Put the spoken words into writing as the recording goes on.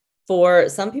For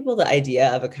some people, the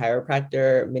idea of a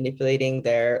chiropractor manipulating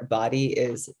their body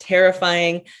is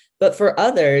terrifying, but for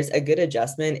others, a good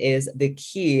adjustment is the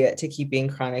key to keeping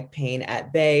chronic pain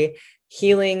at bay,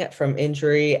 healing from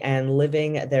injury, and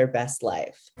living their best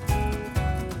life.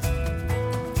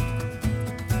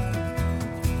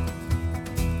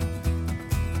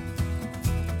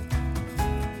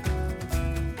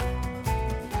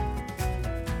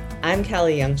 I'm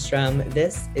Callie Youngstrom.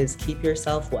 This is Keep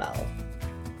Yourself Well.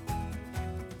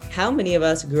 How many of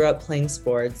us grew up playing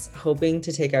sports, hoping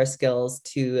to take our skills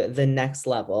to the next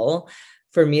level?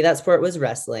 For me, that sport was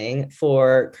wrestling.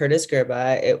 For Curtis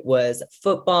Gerba, it was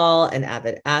football, an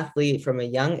avid athlete from a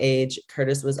young age.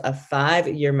 Curtis was a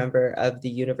 5-year member of the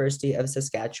University of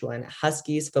Saskatchewan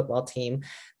Huskies football team,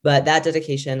 but that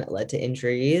dedication led to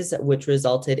injuries, which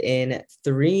resulted in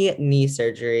 3 knee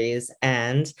surgeries.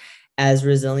 And as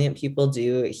resilient people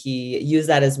do, he used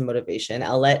that as motivation.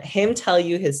 I'll let him tell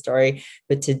you his story.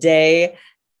 But today,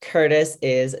 Curtis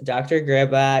is Dr.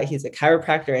 Gerba. He's a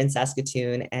chiropractor in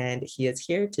Saskatoon, and he is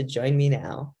here to join me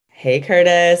now. Hey,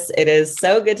 Curtis. It is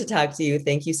so good to talk to you.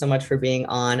 Thank you so much for being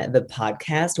on the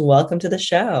podcast. Welcome to the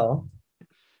show.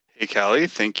 Hey, Callie,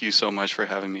 thank you so much for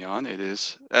having me on. It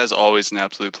is, as always, an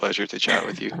absolute pleasure to chat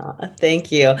with you.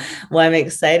 Thank you. Well, I'm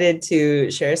excited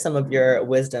to share some of your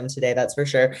wisdom today, that's for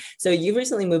sure. So you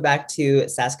recently moved back to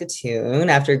Saskatoon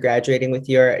after graduating with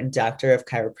your Doctor of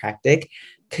Chiropractic.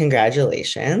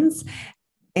 Congratulations.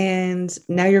 And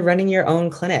now you're running your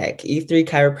own clinic, E3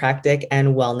 Chiropractic and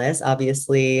Wellness.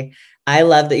 Obviously, I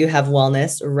love that you have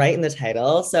wellness right in the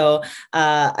title. So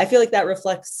I feel like that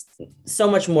reflects so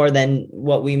much more than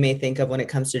what we may think of when it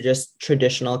comes to just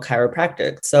traditional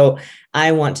chiropractic. So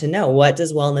I want to know, what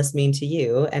does wellness mean to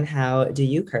you, and how do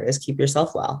you, Curtis, keep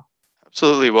yourself well?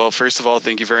 Absolutely. Well, first of all,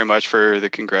 thank you very much for the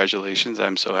congratulations.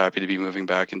 I'm so happy to be moving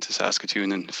back into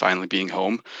Saskatoon and finally being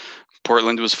home.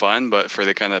 Portland was fun, but for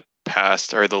the kind of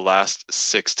the last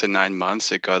 6 to 9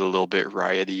 months, it got a little bit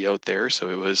rioty out there. So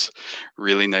it was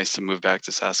really nice to move back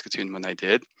to Saskatoon when I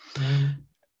did.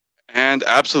 And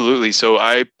absolutely. So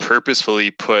I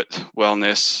purposefully put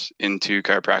wellness into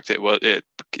chiropractic.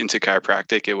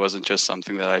 It wasn't just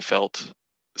something that I felt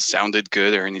sounded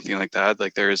good or anything like that.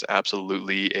 Like, there is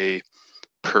absolutely a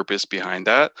purpose behind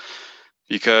that,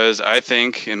 because I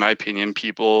think, in my opinion,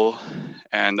 people,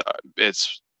 and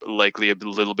it's likely a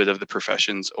little bit of the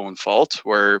profession's own fault,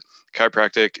 where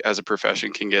chiropractic as a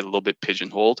profession can get a little bit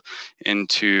pigeonholed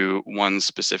into one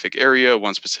specific area,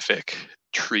 one specific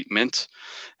treatment,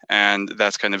 and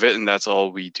that's kind of it, and that's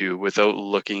all we do, without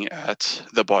looking at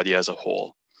the body as a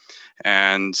whole.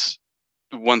 And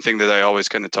one thing that I always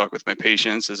kind of talk with my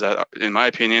patients is that, in my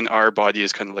opinion, our body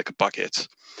is kind of like a bucket.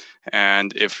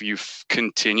 And if you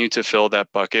continue to fill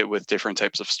that bucket with different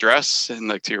types of stress, and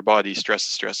like to your body,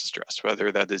 stress,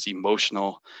 whether that is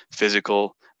emotional,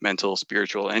 physical, mental,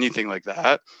 spiritual, anything like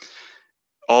that,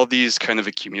 all these kind of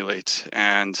accumulate.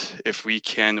 And if we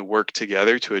can work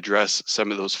together to address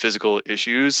some of those physical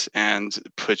issues and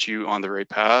put you on the right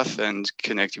path and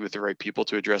connect you with the right people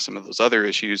to address some of those other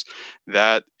issues,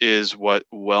 that is what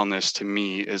wellness to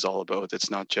me is all about. It's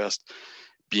not just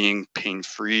being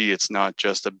pain-free. It's not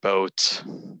just about,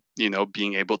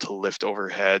 being able to lift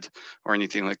overhead or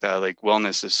anything like that. Like,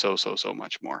 wellness is so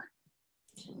much more.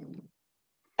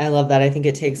 I love that. I think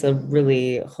it takes a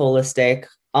really holistic,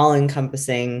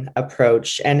 all-encompassing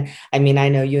approach. And I mean, I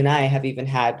know you and I have even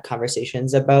had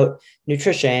conversations about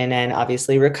nutrition and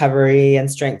obviously recovery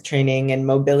and strength training and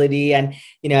mobility. And,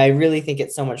 I really think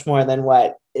it's so much more than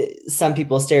what some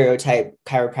people stereotype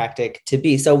chiropractic to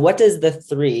be. So what does the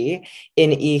 3 in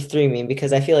E3 mean?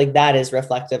 Because I feel like that is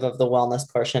reflective of the wellness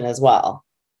portion as well.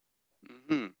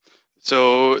 Mm-hmm.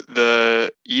 So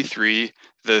the E3,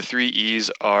 the 3 E's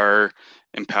are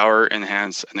empower,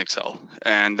 enhance, and excel.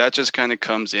 And that just kind of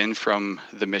comes in from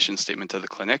the mission statement of the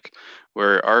clinic,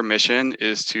 where our mission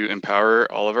is to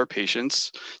empower all of our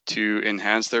patients to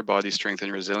enhance their body strength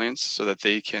and resilience so that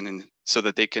they can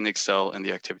excel in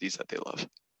the activities that they love.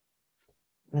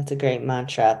 That's a great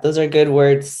mantra. Those are good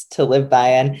words to live by.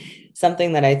 And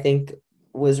something that I think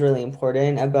was really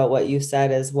important about what you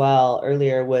said as well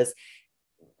earlier was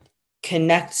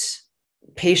connect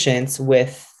patients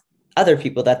with other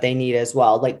people that they need as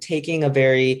well, like taking a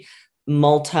very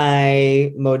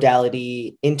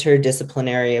multi-modality,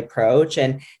 interdisciplinary approach.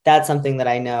 And that's something that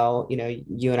I know,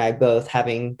 you and I both,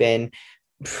 having been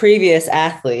previous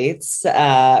athletes,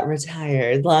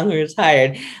 long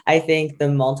retired, I think the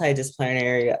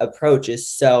multidisciplinary approach is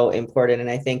so important.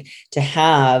 And I think to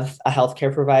have a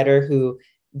healthcare provider who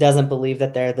doesn't believe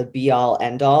that they're the be all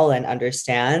end all and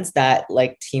understands that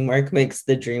like teamwork makes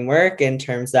the dream work in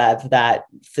terms of that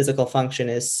physical function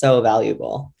is so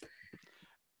valuable.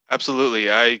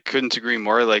 Absolutely. I couldn't agree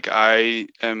more. Like, I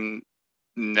am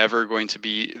never going to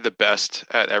be the best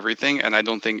at everything, and I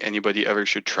don't think anybody ever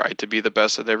should try to be the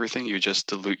best at everything. You just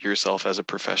dilute yourself as a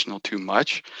professional too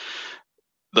much.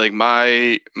 Like,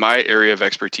 my area of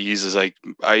expertise is like,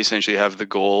 I essentially have the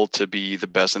goal to be the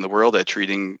best in the world at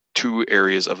treating two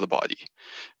areas of the body,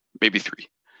 maybe three.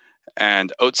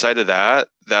 And outside of that,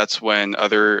 that's when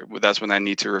I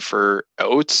need to refer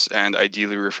out and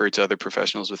ideally refer to other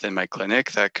professionals within my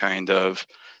clinic that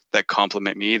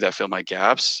complement me, that fill my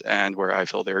gaps and where I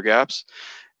fill their gaps.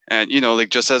 And like,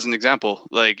 just as an example,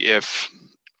 like, if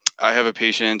I have a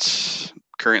patient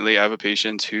currently, I have a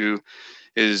patient who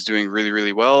is doing really,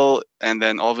 really well. And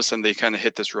then all of a sudden they kind of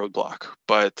hit this roadblock.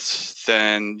 But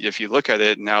then if you look at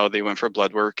it, now they went for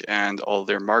blood work and all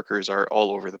their markers are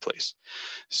all over the place.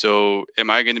 So am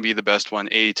I going to be the best one,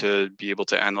 to be able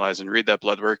to analyze and read that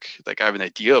blood work? Like, I have an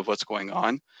idea of what's going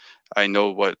on. I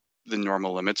know what the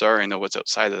normal limits are. I know what's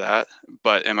outside of that.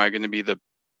 But am I going to be the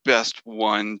best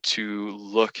one to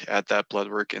look at that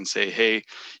blood work and say, hey,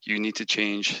 you need to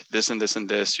change this and this and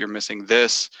this. You're missing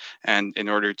this. And in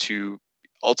order to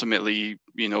ultimately,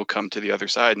 come to the other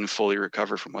side and fully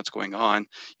recover from what's going on,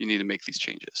 you need to make these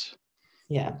changes.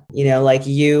 Yeah. Like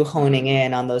you honing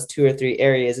in on those two or three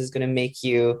areas is going to make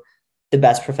you the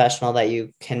best professional that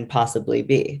you can possibly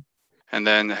be. And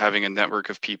then having a network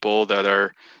of people that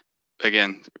are,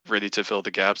 again, ready to fill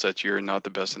the gaps that you're not the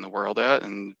best in the world at,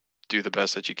 and do the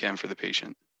best that you can for the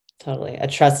patient. Totally. A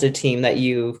trusted team that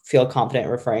you feel confident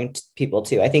referring to people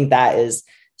to. I think that is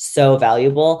so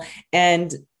valuable.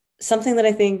 And something that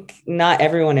I think not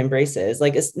everyone embraces,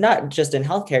 like it's not just in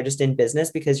healthcare, just in business,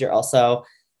 because you're also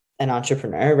an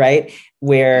entrepreneur, right?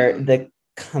 Where the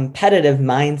competitive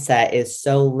mindset is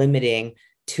so limiting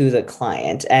to the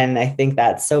client. And I think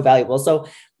that's so valuable. So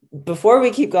before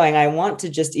we keep going, I want to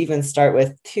just even start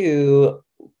with to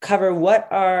cover what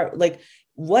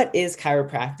is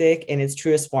chiropractic in its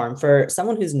truest form for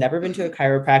someone who's never been to a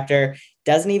chiropractor,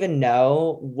 doesn't even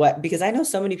know what, because I know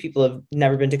so many people have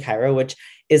never been to chiro, which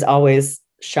is always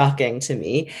shocking to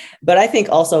me. But I think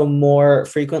also more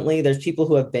frequently, there's people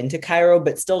who have been to chiro,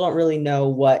 but still don't really know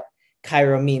what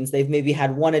chiro means. They've maybe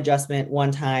had one adjustment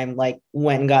one time, like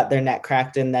went and got their neck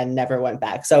cracked and then never went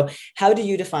back. So how do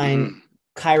you define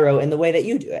chiro in the way that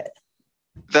you do it?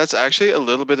 That's actually a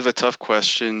little bit of a tough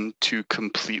question to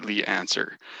completely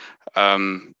answer.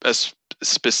 As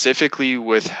specifically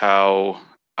with how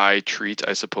I treat,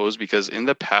 I suppose, because in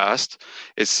the past,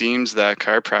 it seems that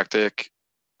chiropractic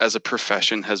as a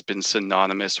profession has been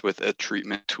synonymous with a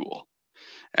treatment tool,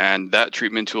 and that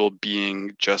treatment tool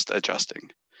being just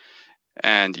adjusting.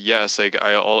 And yes, like,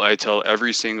 I tell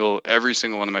every single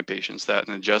one of my patients that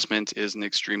an adjustment is an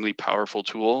extremely powerful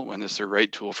tool when it's the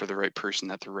right tool for the right person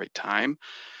at the right time.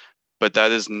 But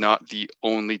that is not the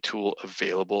only tool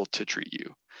available to treat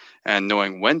you. And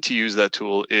knowing when to use that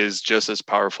tool is just as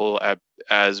powerful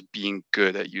as being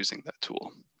good at using that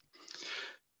tool.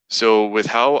 So with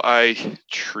how I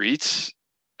treat,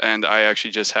 and I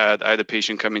had a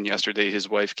patient come in yesterday. His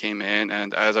wife came in,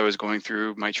 and as I was going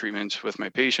through my treatment with my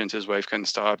patient, his wife kind of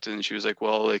stopped and she was like,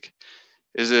 well, like,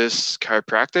 is this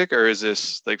chiropractic or is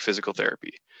this like physical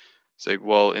therapy? It's like,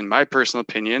 well, in my personal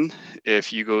opinion,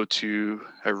 if you go to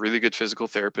a really good physical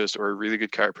therapist or a really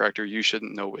good chiropractor, you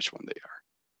shouldn't know which one they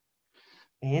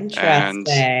are.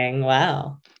 Interesting.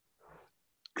 Wow.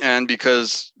 And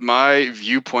because my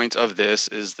viewpoint of this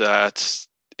is that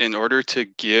in order to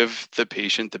give the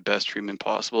patient the best treatment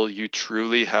possible, you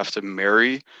truly have to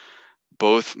marry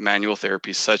both manual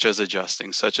therapies, such as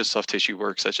adjusting, such as soft tissue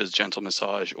work, such as gentle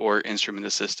massage or instrument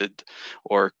assisted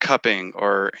or cupping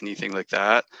or anything like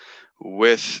that,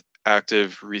 with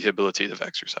active rehabilitative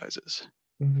exercises.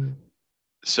 Mm-hmm.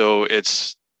 So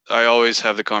I always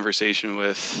have the conversation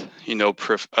with,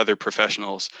 other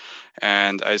professionals,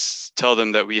 and I tell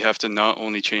them that we have to not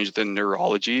only change the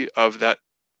neurology of that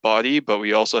body, but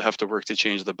we also have to work to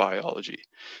change the biology,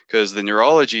 because the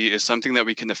neurology is something that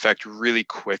we can affect really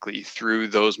quickly through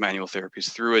those manual therapies,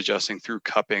 through adjusting, through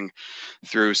cupping,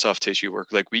 through soft tissue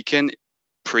work. Like, we can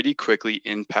pretty quickly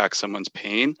impact someone's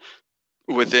pain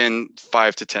within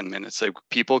 5 to 10 minutes. Like,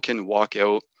 people can walk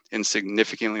out in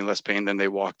significantly less pain than they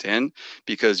walked in,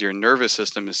 because your nervous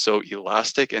system is so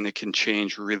elastic and it can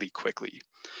change really quickly.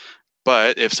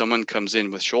 But if someone comes in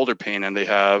with shoulder pain and they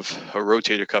have a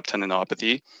rotator cuff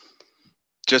tendinopathy,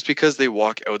 just because they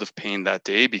walk out of pain that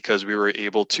day, because we were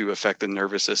able to affect the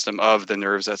nervous system of the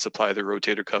nerves that supply the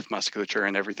rotator cuff musculature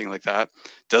and everything like that,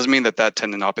 doesn't mean that that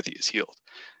tendinopathy is healed.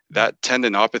 That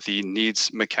tendinopathy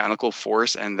needs mechanical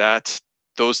force, and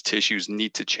those tissues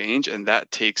need to change, and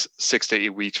that takes 6 to 8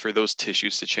 weeks for those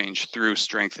tissues to change through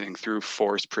strengthening, through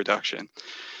force production.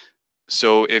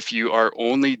 So if you are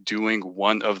only doing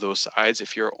one of those sides,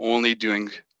 if you're only doing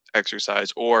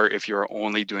exercise, or if you're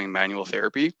only doing manual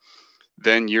therapy,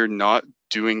 then you're not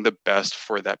doing the best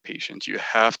for that patient. You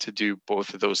have to do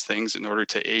both of those things in order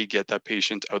to A, get that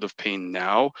patient out of pain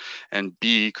now, and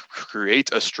B,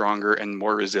 create a stronger and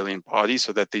more resilient body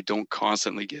so that they don't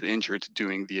constantly get injured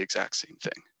doing the exact same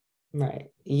thing. Right.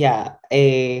 Yeah.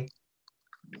 A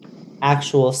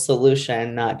actual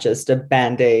solution, not just a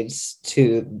band-aid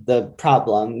to the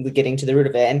problem, getting to the root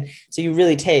of it. And so you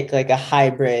really take like a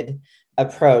hybrid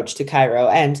approach to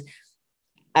chiro. And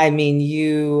I mean,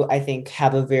 you, I think,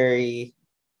 have a very,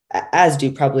 as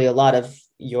do probably a lot of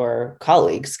your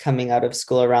colleagues coming out of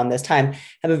school around this time,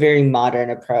 have a very modern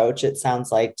approach, it sounds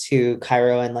like, to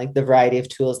chiro and like the variety of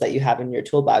tools that you have in your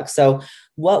toolbox. So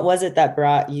what was it that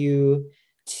brought you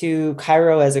to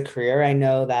chiro as a career? I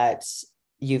know that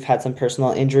you've had some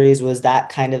personal injuries. Was that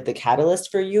kind of the catalyst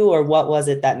for you, or what was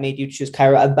it that made you choose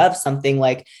chiro above something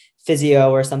like physio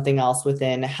or something else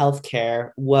within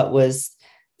healthcare? What was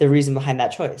the reason behind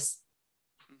that choice?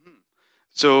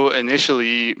 So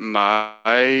initially,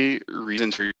 my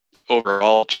reason for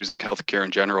overall choosing healthcare in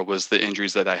general was the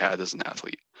injuries that I had as an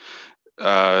athlete.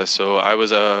 So I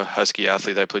was a Husky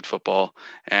athlete. I played football.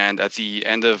 And at the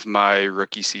end of my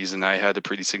rookie season, I had a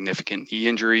pretty significant knee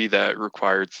injury that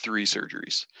required 3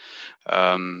 surgeries.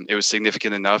 It was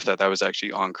significant enough that I was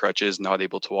actually on crutches, not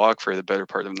able to walk for the better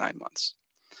part of 9 months.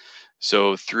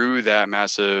 So through that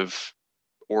massive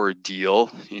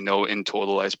ordeal, in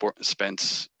total, I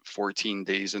spent 14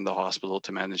 days in the hospital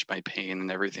to manage my pain and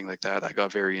everything like that. I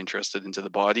got very interested into the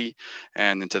body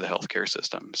and into the healthcare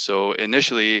system. So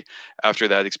initially, after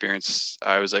that experience,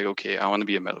 I was like, okay, I want to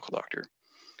be a medical doctor.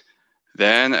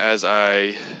 Then as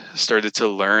I started to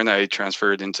learn, I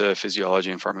transferred into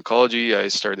physiology and pharmacology. I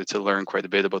started to learn quite a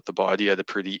bit about the body at a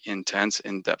pretty intense,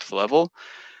 in-depth level.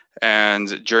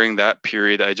 And during that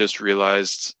period, I just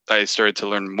realized I started to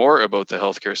learn more about the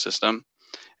healthcare system.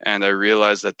 And I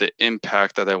realized that the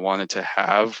impact that I wanted to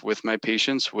have with my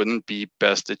patients wouldn't be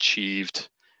best achieved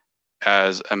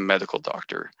as a medical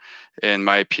doctor. In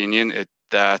my opinion,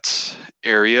 that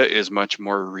area is much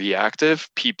more reactive.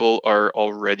 People are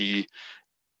already,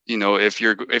 if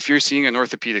you're seeing an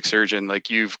orthopedic surgeon, like,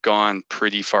 you've gone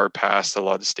pretty far past a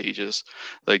lot of stages.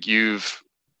 Like, you've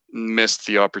missed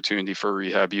the opportunity for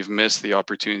rehab. You've missed the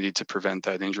opportunity to prevent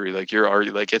that injury. Like, you're already,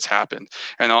 like, it's happened.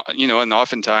 And and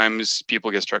oftentimes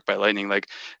people get struck by lightning. Like,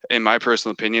 in my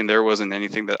personal opinion, there wasn't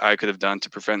anything that I could have done to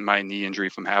prevent my knee injury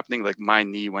from happening. Like, my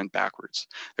knee went backwards.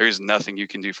 There's nothing you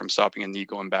can do from stopping a knee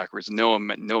going backwards. No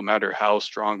matter how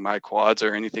strong my quads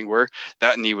or anything were,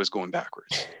 that knee was going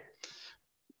backwards.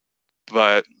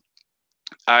 But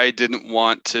I didn't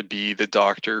want to be the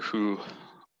doctor who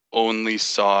only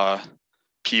saw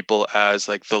people as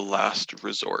like the last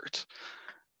resort.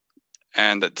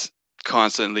 And that's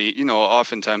constantly,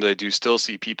 oftentimes I do still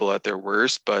see people at their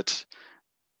worst, but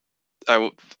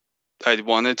I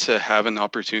wanted to have an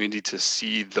opportunity to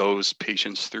see those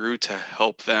patients through, to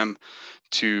help them,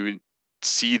 to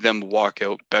see them walk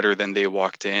out better than they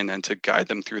walked in, and to guide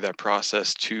them through that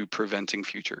process to preventing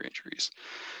future injuries.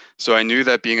 So I knew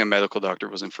that being a medical doctor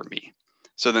wasn't for me.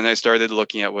 So then I started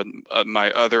looking at what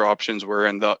my other options were,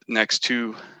 and the next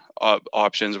 2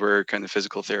 options were kind of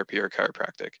physical therapy or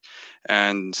chiropractic.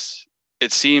 And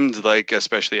it seemed like,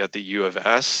 especially at the U of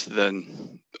S,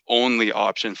 the only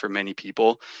option for many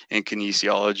people in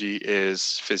kinesiology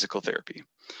is physical therapy.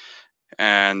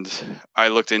 And I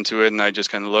looked into it, and I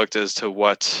just kind of looked as to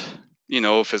what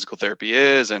physical therapy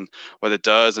is and what it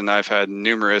does. And I've had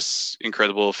numerous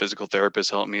incredible physical therapists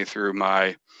help me through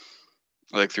my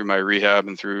rehab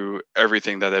and through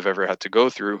everything that I've ever had to go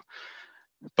through.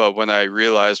 But when I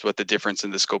realized what the difference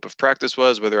in the scope of practice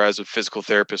was, whether I was a physical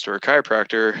therapist or a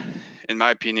chiropractor, in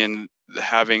my opinion,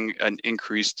 having an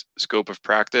increased scope of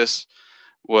practice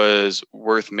was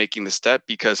worth making the step,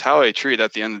 because how I treat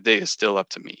at the end of the day is still up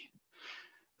to me.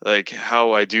 Like,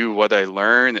 how I do what I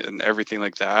learn and everything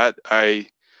like that,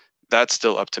 that's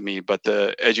still up to me. But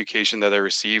the education that I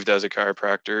received as a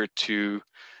chiropractor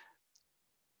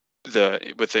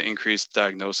with the increased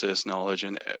diagnosis knowledge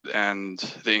and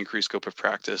the increased scope of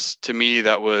practice, to me,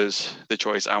 that was the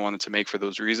choice I wanted to make for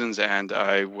those reasons, and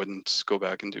I wouldn't go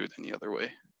back and do it any other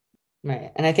way.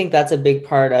 Right. And I think that's a big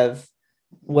part of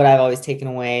what I've always taken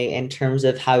away in terms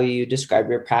of how you describe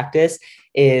your practice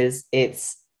is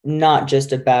it's not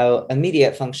just about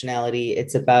immediate functionality,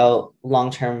 it's about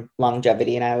long-term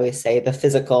longevity. And I always say the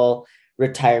physical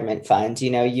retirement fund.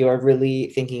 You are really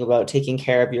thinking about taking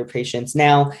care of your patients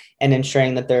now and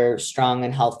ensuring that they're strong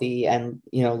and healthy and,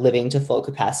 living to full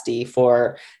capacity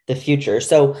for the future.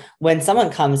 So when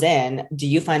someone comes in, do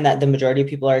you find that the majority of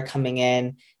people are coming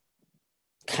in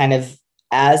kind of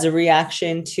as a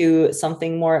reaction to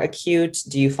something more acute?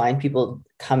 Do you find people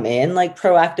come in like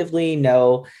proactively,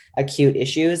 know acute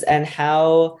issues? And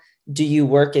how do you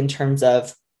work in terms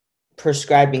of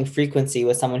prescribing frequency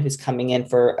with someone who's coming in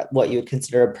for what you would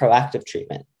consider a proactive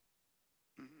treatment?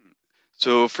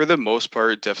 So for the most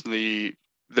part, definitely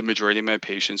the majority of my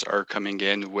patients are coming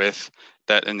in with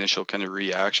that initial kind of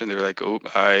reaction. They're like, oh,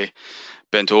 I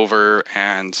bent over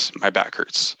and my back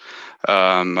hurts.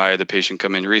 I had a patient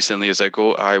come in recently. It's like,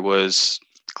 oh, I was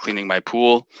cleaning my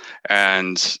pool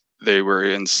and they were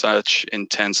in such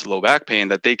intense low back pain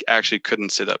that they actually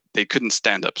couldn't sit up. They couldn't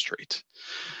stand up straight.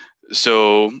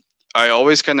 So I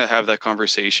always kind of have that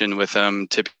conversation with them,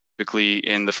 typically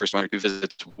in the first one or two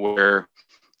visits, where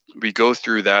we go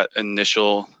through that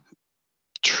initial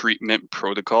treatment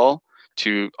protocol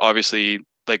to obviously,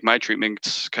 like, my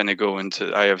treatments kind of go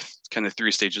into, I have kind of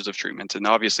 3 stages of treatment. And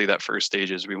obviously that first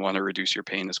stage is we want to reduce your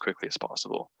pain as quickly as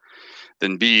possible.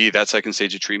 Then B, that second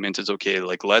stage of treatment is, okay,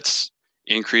 like, let's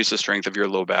increase the strength of your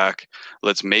low back.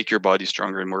 Let's make your body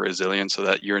stronger and more resilient so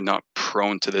that you're not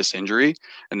prone to this injury.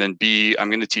 And then B, I'm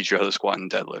going to teach you how to squat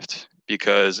and deadlift,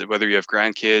 because whether you have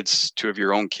grandkids, 2 of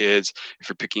your own kids, if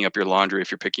you're picking up your laundry,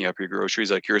 if you're picking up your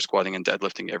groceries, like, you're squatting and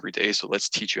deadlifting every day. So let's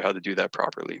teach you how to do that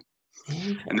properly.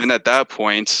 And then at that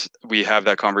point, we have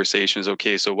that conversation is,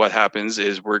 okay, so what happens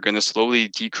is we're going to slowly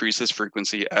decrease this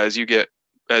frequency as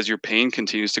your pain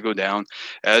continues to go down,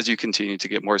 as you continue to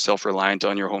get more self-reliant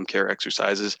on your home care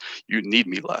exercises, you need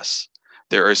me less.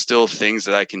 There are still things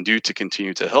that I can do to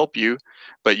continue to help you,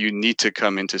 but you need to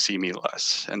come in to see me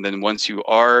less. And then once you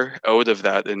are out of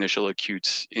that initial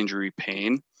acute injury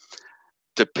pain,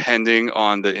 depending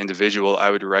on the individual,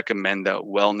 I would recommend that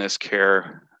wellness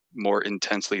care more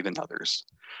intensely than others.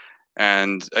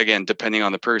 And again, depending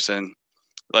on the person,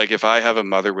 like, if I have a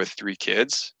mother with 3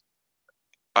 kids,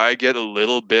 I get a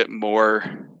little bit more,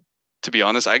 to be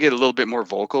honest, I get a little bit more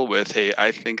vocal with, hey,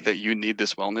 I think that you need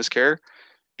this wellness care.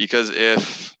 Because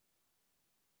if,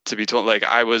 to be told, like,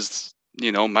 I was,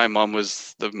 my mom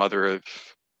was the mother of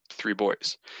 3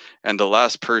 boys, and the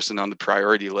last person on her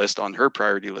priority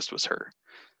list was her.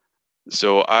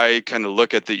 So I kind of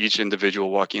look at each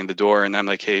individual walking in the door, and I'm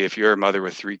like, hey, if you're a mother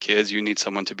with 3 kids, you need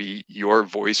someone to be your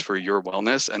voice for your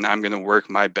wellness, and I'm going to work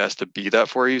my best to be that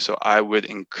for you. So I would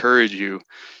encourage you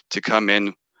to come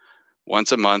in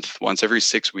once a month, once every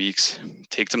 6 weeks,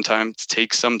 take some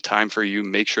time for you,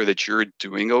 make sure that you're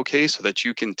doing okay so that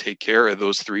you can take care of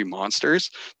those 3 monsters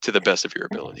to the best of your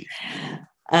ability.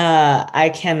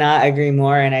 I cannot agree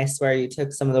more. And I swear you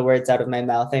took some of the words out of my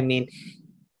mouth. I mean,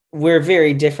 we're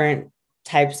very different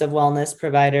types of wellness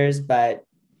providers, but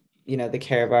the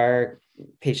care of our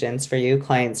patients, for you,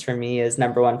 clients, for me, is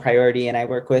number one priority. And I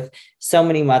work with so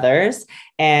many mothers,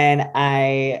 and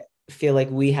I feel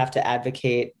like we have to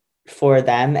advocate for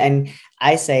them. And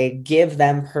I say, give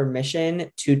them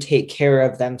permission to take care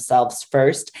of themselves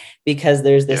first, because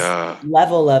there's this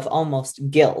level of almost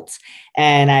guilt.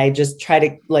 And I just try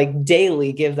to, like,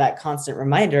 daily give that constant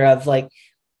reminder of, like,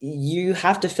 you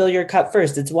have to fill your cup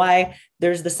first. It's why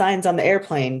there's the signs on the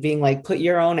airplane being like, put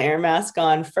your own air mask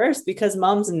on first, because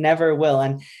moms never will.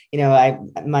 And,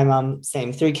 my mom,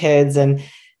 same, 3 kids. And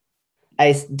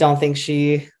I don't think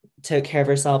she took care of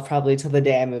herself probably till the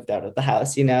day I moved out of the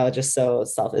house, just so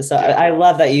selfish. So I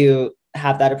love that you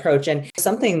have that approach. And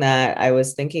something that I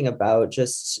was thinking about,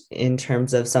 just in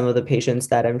terms of some of the patients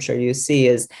that I'm sure you see,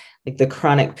 is like the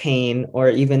chronic pain or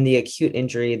even the acute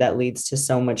injury that leads to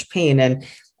so much pain. And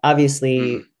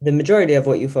obviously the majority of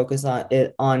what you focus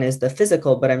on is the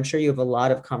physical, but I'm sure you have a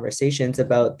lot of conversations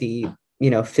about the,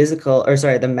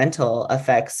 the mental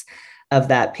effects of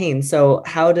that pain. So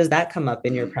how does that come up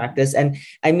in your practice? And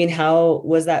I mean, how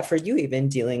was that for you, even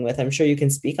dealing with, I'm sure you can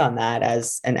speak on that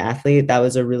as an athlete, that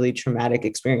was a really traumatic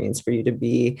experience for you to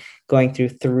be going through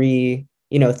 3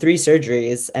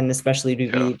 surgeries, and especially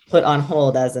to be put on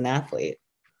hold as an athlete.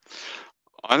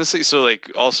 Honestly, so, like,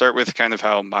 I'll start with kind of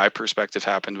how my perspective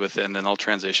happened with it, and then I'll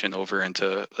transition over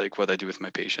into, like, what I do with my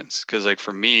patients. Because, like,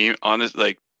 for me,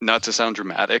 like, not to sound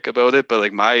dramatic about it, but,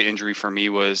 like, my injury for me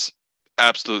was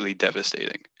absolutely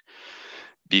devastating,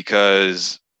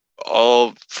 because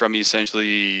all from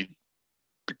essentially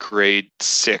grade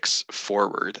 6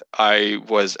 forward, I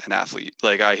was an athlete.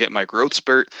 Like I hit my growth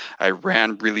spurt. I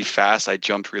ran really fast. I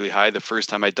jumped really high. The first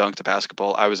time I dunked a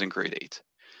basketball, I was in grade 8.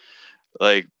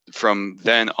 Like from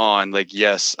then on, like,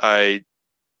 yes, I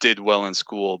did well in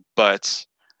school, but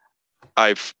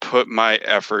I've put my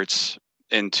efforts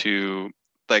into,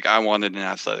 like, I wanted an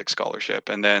athletic scholarship.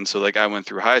 And then, so like I went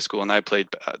through high school and I played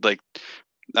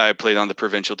I played on the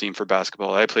provincial team for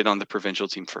basketball. I played on the provincial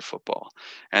team for football.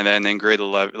 And then in grade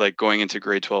 11, like going into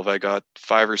grade 12, I got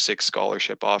 5 or 6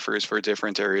 scholarship offers for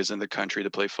different areas in the country to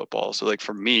play football. So like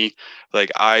for me,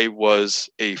 like I was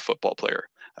a football player.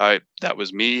 That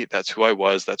was me. That's who I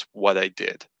was. That's what I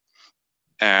did.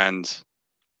 And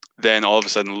then all of a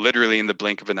sudden, literally in the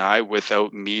blink of an eye,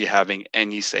 without me having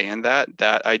any say in that,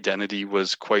 that identity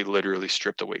was quite literally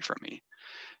stripped away from me.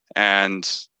 And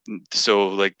so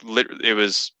like it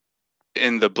was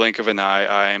in the blink of an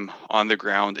eye, I'm on the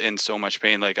ground in so much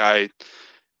pain. Like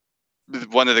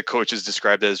one of the coaches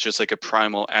described it as just like a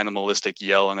primal animalistic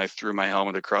yell, and I threw my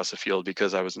helmet across the field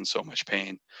because I was in so much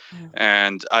pain. Yeah.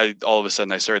 And all of a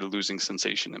sudden I started losing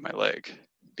sensation in my leg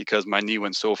because my knee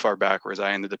went so far backwards,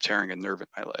 I ended up tearing a nerve in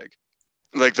my leg.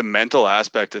 Like the mental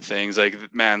aspect of things,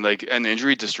 like, man, like an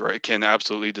injury can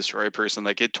absolutely destroy a person.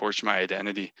 Like it torched my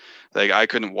identity. Like I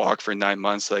couldn't walk for 9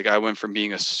 months. Like I went from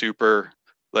being a super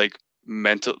like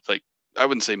mental, like I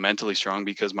wouldn't say mentally strong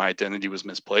because my identity was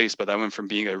misplaced, but I went from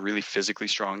being a really physically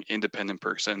strong, independent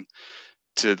person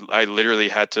to I literally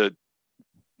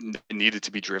needed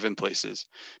to be driven places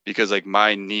because like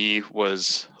my knee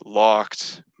was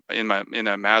locked in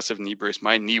a massive knee brace.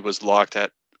 My knee was locked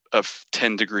at a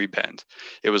 10-degree bend.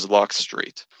 It was locked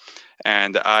straight.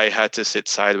 And I had to sit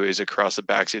sideways across the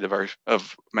backseat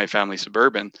of my family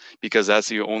Suburban because that's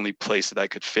the only place that I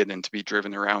could fit in to be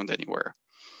driven around anywhere.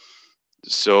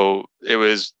 So it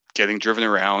was getting driven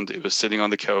around. It was sitting on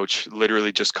the couch,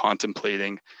 literally just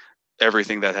contemplating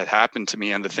everything that had happened to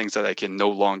me and the things that I can no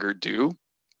longer do.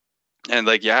 And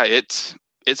like, yeah, it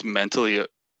mentally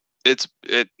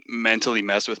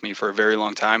messed with me for a very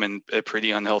long time in a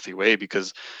pretty unhealthy way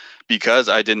because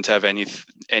I didn't have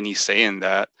any say in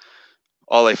that.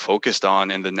 All I focused on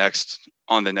in the next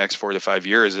 4 to 5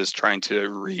 years is trying to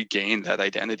regain that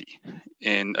identity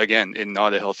in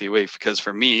not a healthy way. Because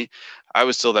for me, I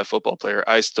was still that football player.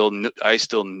 I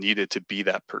still needed to be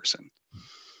that person.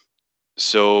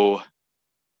 So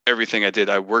everything I did,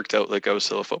 I worked out like I was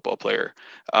still a football player.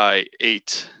 I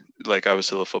ate like I was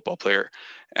still a football player.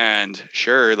 And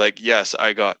sure, like, yes,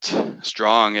 I got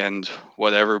strong and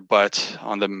whatever, but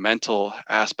on the mental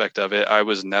aspect of it, I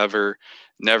was never,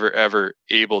 ever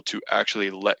able to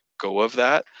actually let go of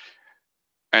that.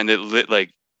 And it lit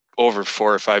like over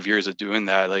 4 or 5 years of doing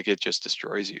that, like it just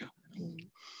destroys you.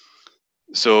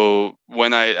 So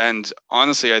and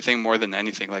honestly, I think more than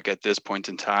anything, like at this point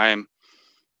in time,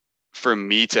 for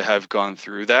me to have gone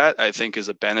through that, I think is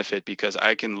a benefit because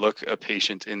I can look a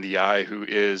patient in the eye who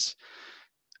is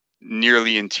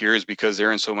nearly in tears because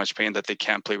they're in so much pain that they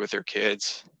can't play with their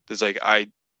kids. It's like, I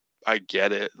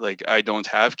get it. Like I don't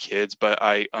have kids, but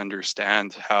I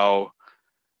understand how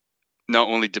not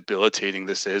only debilitating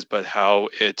this is, but how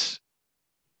it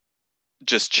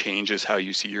just changes how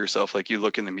you see yourself. Like you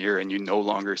look in the mirror and you no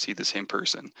longer see the same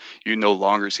person. You no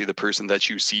longer see the person that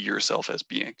you see yourself as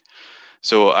being.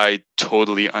 So I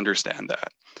totally understand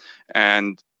that.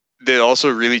 And it also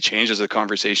really changes the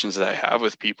conversations that I have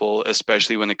with people,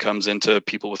 especially when it comes into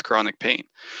people with chronic pain.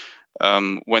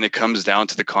 When it comes down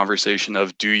to the conversation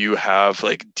of, do you have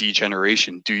like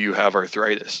degeneration? Do you have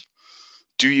arthritis?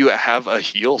 Do you have a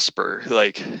heel spur?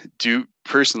 Like,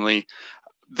 personally,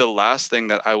 the last thing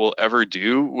that I will ever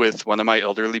do with one of my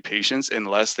elderly patients,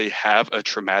 unless they have a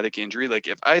traumatic injury, like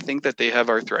if I think that they have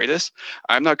arthritis,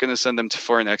 I'm not going to send them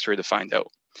for an x-ray to find out.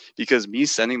 Because me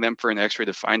sending them for an x-ray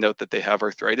to find out that they have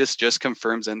arthritis just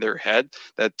confirms in their head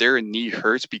that their knee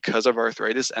hurts because of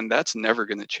arthritis, and that's never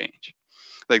going to change.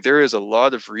 Like there is a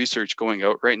lot of research going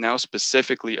out right now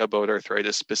specifically about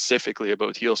arthritis, specifically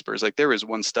about heel spurs. Like there was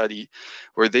one study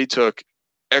where they took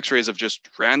x-rays of just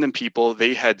random people.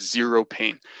 They had zero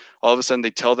pain. All of a sudden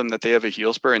they tell them that they have a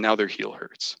heel spur and now their heel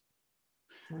hurts.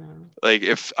 Like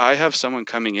if I have someone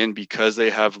coming in because they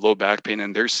have low back pain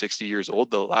and they're 60 years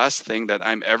old, the last thing that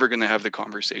I'm ever going to have the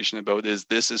conversation about is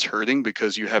this is hurting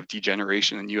because you have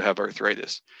degeneration and you have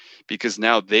arthritis, because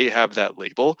now they have that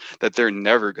label that they're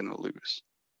never going to lose.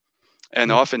 And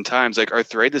oftentimes, like,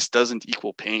 arthritis doesn't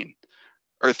equal pain.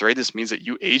 Arthritis means that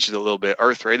you aged a little bit.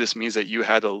 Arthritis means that you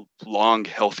had a long,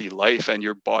 healthy life and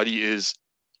your body is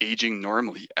aging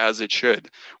normally as it should.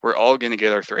 We're all going to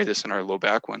get arthritis in our low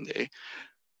back one day.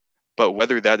 But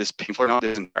whether that is painful or not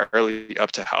is entirely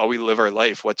up to how we live our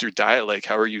life. What's your diet like?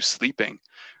 How are you sleeping?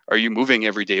 Are you moving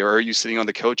every day, or are you sitting on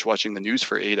the couch watching the news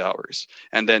for 8 hours?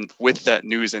 And then with that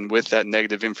news and with that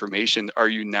negative information, are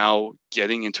you now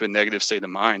getting into a negative state of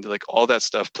mind? Like all that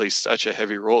stuff plays such a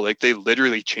heavy role. Like they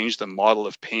literally changed the model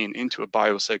of pain into a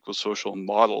biopsychosocial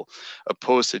model,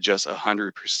 opposed to just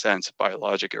 100%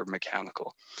 biologic or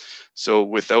mechanical. So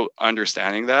without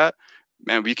understanding that,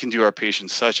 man, we can do our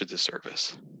patients such a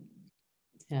disservice.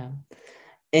 Yeah.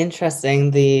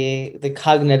 Interesting, the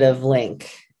cognitive link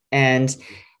and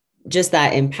just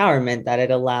that empowerment that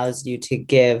it allows you to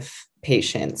give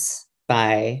patients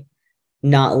by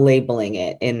not labeling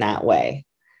it in that way.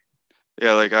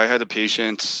 Yeah, like I had a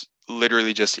patient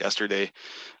literally just yesterday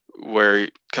where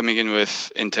coming in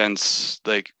with intense,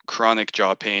 like chronic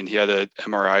jaw pain. He had a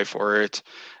MRI for it.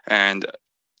 And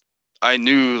I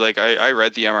knew, like, I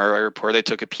read the MRI report. I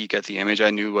took a peek at the image. I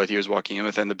knew what he was walking in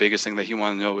with. And the biggest thing that he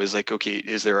wanted to know is, like, okay,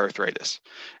 is there arthritis?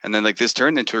 And then, like, this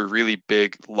turned into a really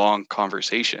big, long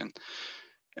conversation.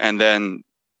 And then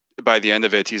by the end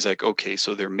of it, he's like, okay,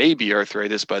 so there may be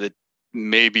arthritis, but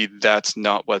maybe that's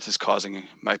not what is causing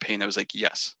my pain. I was like,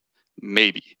 yes,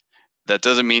 maybe. That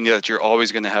doesn't mean that you're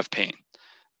always going to have pain.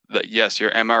 That yes,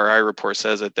 your MRI report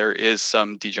says that there is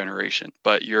some degeneration,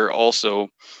 but you're also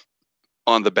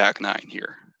on the back nine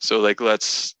here. So like,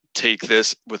 let's take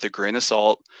this with a grain of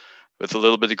salt, with a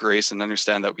little bit of grace, and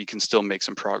understand that we can still make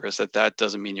some progress. That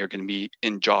doesn't mean you're going to be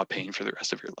in jaw pain for the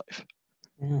rest of your life.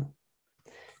 Yeah.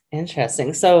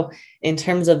 Interesting. So in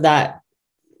terms of that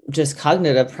just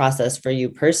cognitive process for you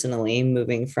personally,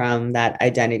 moving from that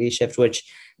identity shift,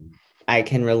 which I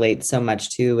can relate so much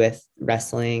to with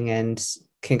wrestling and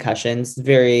concussions,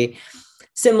 very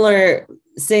similar,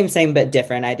 same, but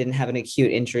different. I didn't have an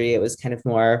acute injury. It was kind of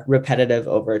more repetitive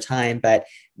over time. But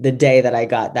the day that I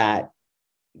got that,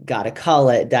 gotta call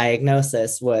it,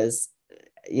 diagnosis was,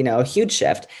 a huge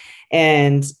shift.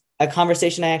 And a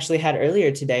conversation I actually had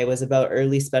earlier today was about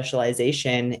early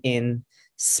specialization in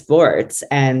sports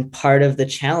and part of the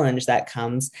challenge that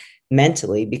comes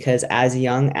mentally, because as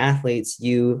young athletes,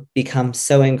 you become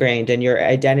so ingrained and your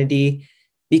identity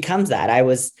becomes that. I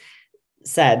was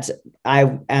said,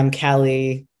 I am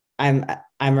Callie, I'm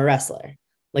a wrestler.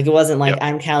 Like it wasn't like Yep,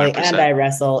 I'm Callie and 100%. I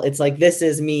wrestle. It's like this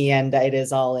is me and it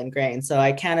is all ingrained. So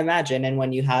I can't imagine. And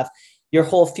when you have your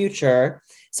whole future,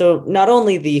 so not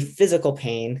only the physical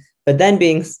pain, but then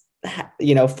being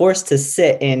forced to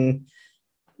sit in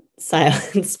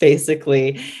silence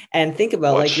basically and think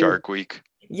about Watch like Shark Week.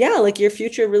 like your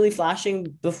future really flashing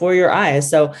before your eyes.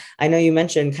 So I know you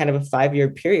mentioned kind of a 5-year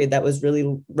period that was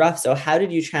really rough. So how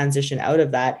did you transition out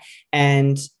of that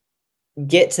and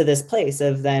get to this place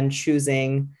of then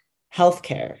choosing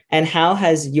healthcare? And how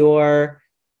has your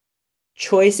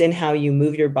choice in how you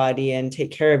move your body and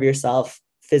take care of yourself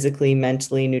physically,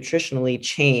 mentally, nutritionally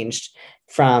changed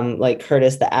from like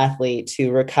Curtis the athlete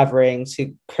to recovering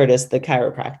to Curtis the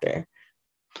chiropractor?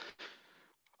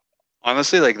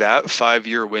 Honestly, like that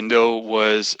 5-year window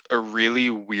was a really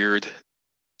weird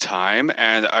time.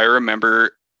 And I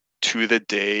remember to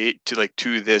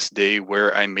this day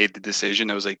where I made the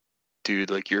decision, I was like, dude,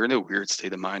 like you're in a weird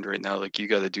state of mind right now. Like you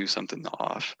got to do something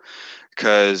off.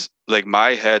 Because like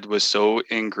my head was so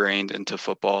ingrained into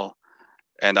football.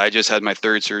 And I just had my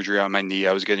third surgery on my knee.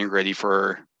 I was getting ready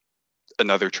for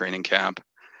another training camp.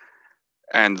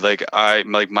 And like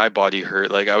my body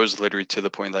hurt. Like I was literally to the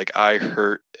point like I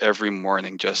hurt every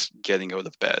morning just getting out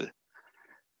of bed.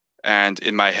 And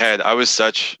in my head, I was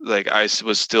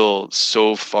still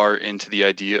so far into the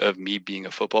idea of me being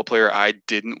a football player. I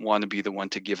didn't want to be the one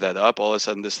to give that up. All of a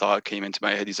sudden, this thought came into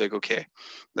my head. He's like, okay,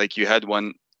 like you had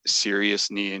one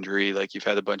serious knee injury, like you've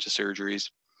had a bunch of surgeries.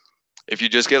 If you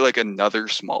just get like another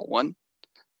small one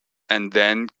and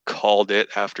then called it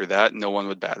after that, no one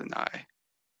would bat an eye.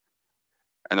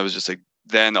 And I was just like,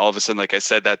 then all of a sudden, like I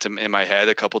said that in my head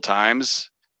a couple times,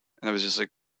 and I was just like,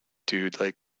 dude,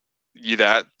 like,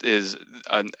 that is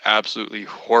an absolutely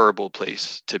horrible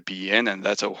place to be in, and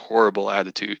that's a horrible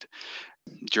attitude.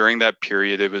 During that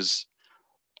period, it was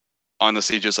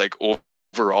honestly just like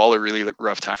overall a really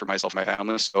rough time for myself and my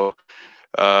family. So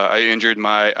I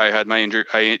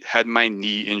had my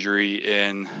knee injury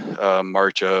in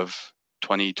March of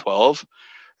 2012.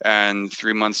 And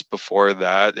 3 months before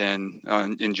that, in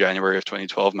January of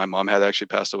 2012, my mom had actually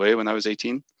passed away when I was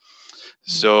 18.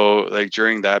 So like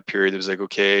during that period, it was like,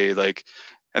 okay, like,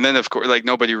 and then of course, like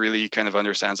nobody really kind of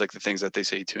understands like the things that they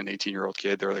say to an 18-year-old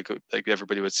kid. They're like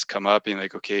everybody would come up and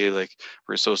like, okay, like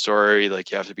we're so sorry, like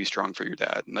you have to be strong for your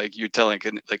dad. And like you're telling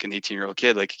like an 18-year-old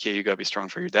kid, like, okay, you gotta be strong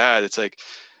for your dad. It's like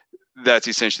that's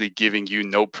essentially giving you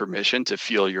no permission to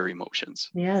feel your emotions.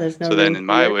 Yeah, there's no So then room in for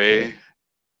my your truth. way,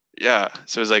 yeah.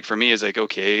 So it's like, for me, it's like,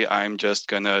 okay, I'm just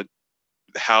gonna,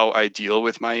 how I deal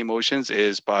with my emotions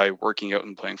is by working out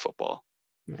and playing football.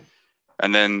 Right.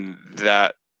 And then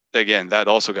that, again, that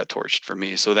also got torched for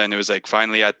me. So then it was like,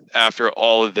 finally, after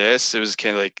all of this, it was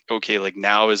kind of like, okay, like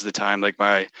now is the time. Like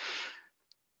it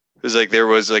was like there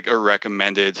was like a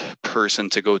recommended person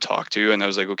to go talk to, and I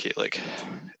was like, okay, like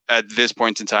at this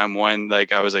point in time, one,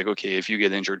 like I was like, okay, if you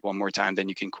get injured one more time, then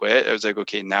you can quit. I was like,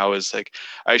 okay, now is like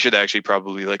I should actually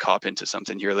probably like hop into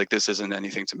something here. Like this isn't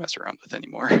anything to mess around with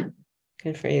anymore.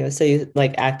 Good for you. So you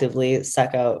like actively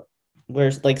suck out,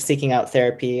 we're like seeking out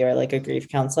therapy or like a grief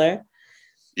counselor.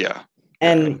 Yeah. Yeah.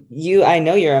 And you, I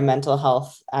know you're a mental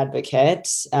health advocate.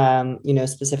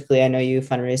 Specifically, I know you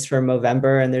fundraise for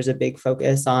Movember, and there's a big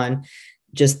focus on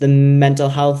just the mental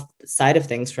health side of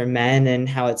things for men and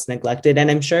how it's neglected. And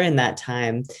I'm sure in that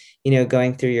time,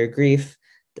 going through your grief,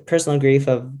 the personal grief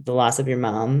of the loss of your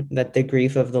mom, but the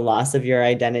grief of the loss of your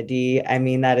identity. I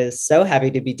mean, that is so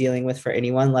heavy to be dealing with for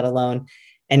anyone, let alone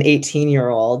an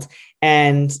 18-year-old.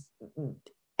 And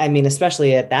I mean,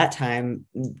 especially at that time,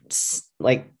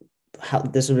 like how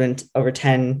this would have been over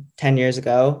 10 years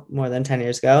ago, more than 10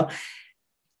 years ago,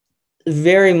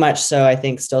 very much so, I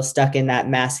think, still stuck in that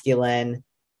masculine,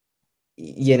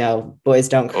 boys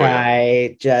don't Oh yeah.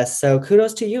 cry. Just so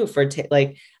kudos to you for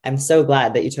like, I'm so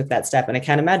glad that you took that step. And I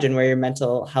can't imagine where your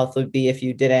mental health would be if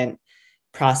you didn't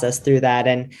process through that.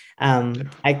 And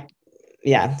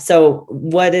yeah. So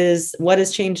what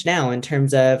has changed now in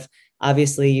terms of,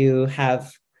 obviously you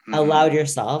have Mm-hmm. allowed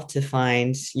yourself to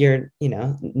find your,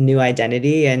 new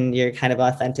identity and your kind of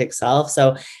authentic self.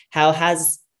 So how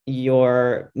has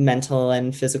your mental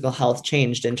and physical health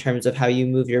changed in terms of how you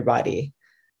move your body?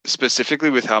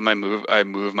 Specifically with how I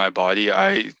move my body,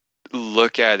 I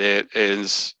look at it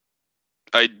as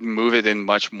I move it in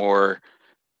much more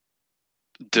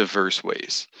diverse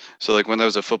ways. So like when I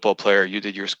was a football player, you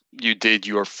did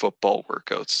your football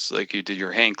workouts. Like you did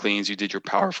your hang cleans, you did your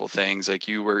powerful things. Like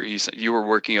you were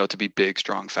working out to be big,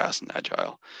 strong, fast, and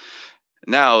agile.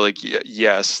 Now, like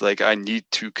yes, like I need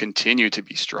to continue to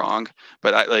be strong,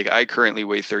 but I currently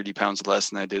weigh 30 pounds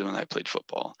less than I did when I played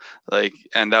football. Like,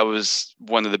 and that was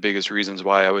one of the biggest reasons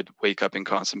why I would wake up in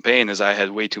constant pain, is I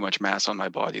had way too much mass on my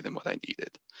body than what I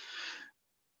needed.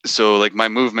 So like my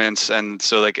movements, and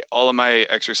so like all of my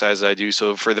exercises I do,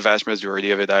 so for the vast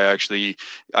majority of it,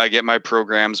 I get my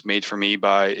programs made for me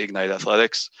by Ignite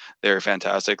Athletics. They're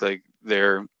fantastic. Like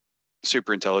they're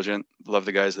super intelligent. Love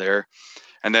the guys there.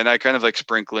 And then I kind of like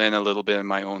sprinkle in a little bit of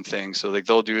my own thing. So like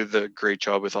they'll do the great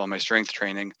job with all my strength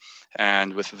training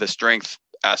and with the strength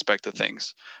aspect of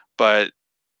things. But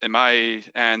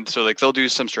and so like they'll do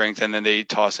some strength, and then they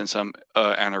toss in some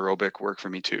anaerobic work for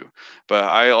me too. But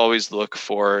I always look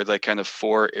for like kind of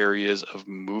 4 areas of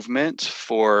movement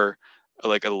for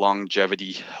like a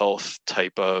longevity health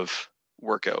type of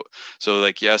workout. So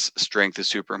like yes, strength is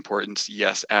super important.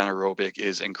 Yes, anaerobic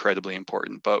is incredibly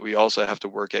important, but we also have to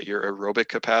work at your aerobic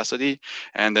capacity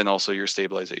and then also your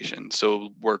stabilization. So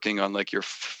working on like your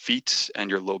feet and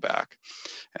your low back.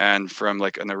 And from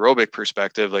like an aerobic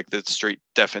perspective, like the straight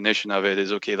definition of it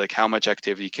is, okay, like how much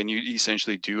activity can you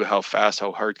essentially do? How fast,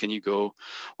 how hard can you go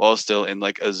while still in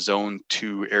like a zone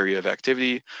 2 area of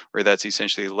activity, where that's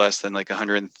essentially less than like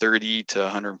 130 to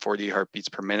 140 heartbeats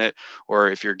per minute. Or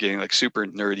if you're getting like super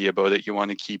nerdy about it, you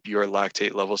want to keep your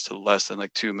lactate levels to less than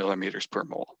like 2 millimeters per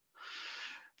mole.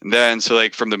 And then, so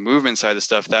like from the movement side of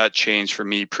stuff, that changed for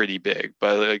me pretty big.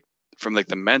 But like from like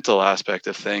the mental aspect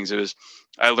of things,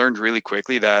 I learned really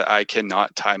quickly that I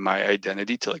cannot tie my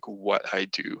identity to like what I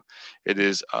do. It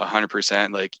is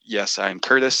 100% like, yes, I'm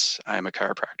Curtis, I am a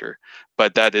chiropractor,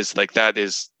 but that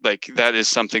is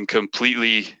something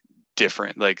completely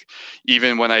different. Like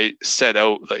even when I set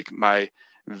out like my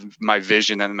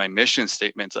vision and my mission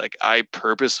statements, like I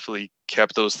purposefully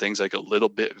kept those things like a little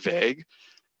bit vague,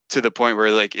 to the point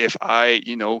where like if I,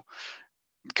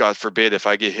 God forbid, if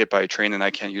I get hit by a train and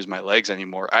I can't use my legs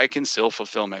anymore, I can still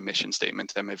fulfill my mission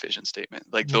statement and my vision statement.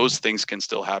 Like Mhm. those things can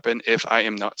still happen if I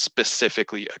am not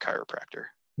specifically a chiropractor.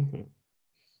 Mhm.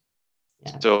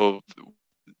 Yeah. So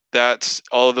that's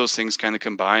all of those things kind of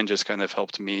combined just kind of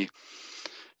helped me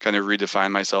kind of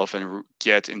redefine myself and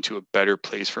get into a better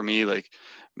place for me, like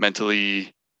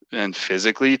mentally and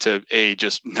physically, to A,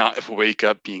 just not wake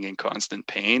up being in constant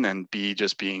pain, and B,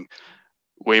 just being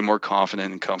way more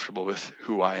confident and comfortable with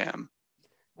who I am.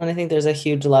 And I think there's a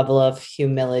huge level of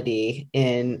humility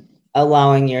in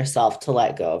allowing yourself to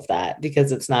let go of that,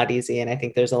 because it's not easy. And I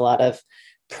think there's a lot of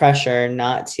pressure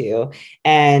not to.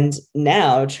 And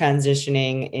now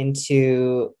transitioning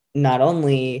into not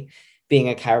only being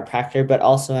a chiropractor, but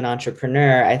also an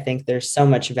entrepreneur, I think there's so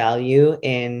much value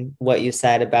in what you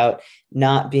said about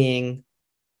not being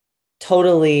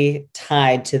totally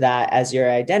tied to that as your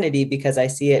identity, because I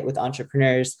see it with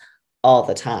entrepreneurs all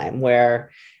the time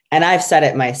where, and I've said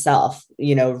it myself,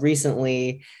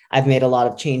 recently I've made a lot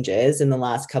of changes in the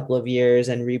last couple of years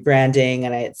and rebranding,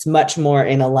 and it's much more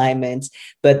in alignment.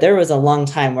 But there was a long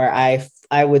time where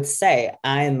I would say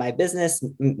I am my business,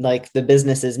 like the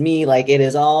business is me, like it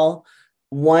is all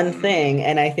one thing.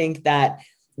 And I think that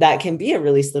can be a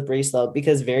really slippery slope,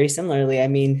 because very similarly, I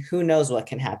mean, who knows what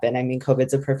can happen? I mean,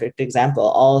 COVID's a perfect example.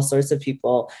 All sorts of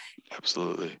people,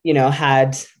 Absolutely.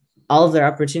 had all of their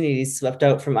opportunities swept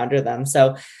out from under them.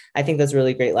 So I think that's a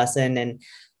really great lesson. And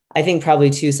I think probably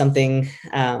too something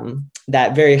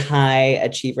that very high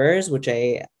achievers, which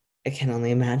I can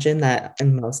only imagine that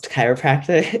most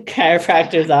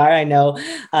chiropractors are. I know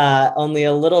only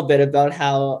a little bit about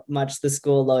how much the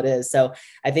school load is. So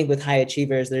I think with high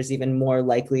achievers, there's even more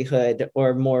likelihood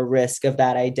or more risk of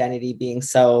that identity being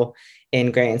so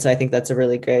ingrained. So I think that's a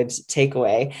really good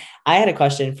takeaway. I had a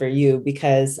question for you,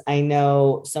 because I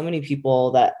know so many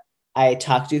people that I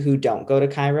talk to who don't go to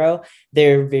Cairo,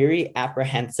 they're very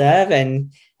apprehensive,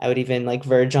 and I would even like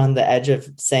verge on the edge of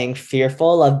saying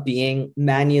fearful of being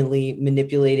manually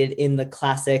manipulated in the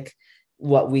classic,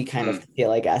 what we kind of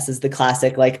feel, I guess, is the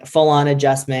classic, like full on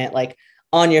adjustment, like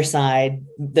on your side,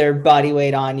 their body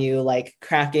weight on you, like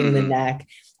cracking the neck.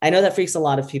 I know that freaks a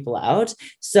lot of people out.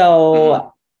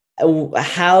 So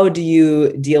how do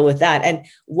you deal with that? And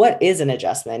what is an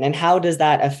adjustment? And how does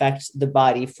that affect the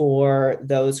body for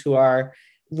those who are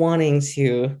wanting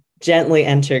to gently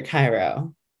enter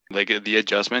Cairo? Like the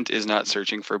adjustment is not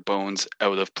searching for bones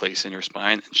out of place in your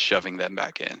spine and shoving them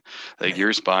back in. Like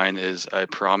your spine is, I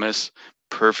promise,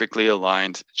 perfectly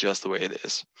aligned just the way it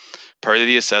is. Part of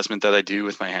the assessment that I do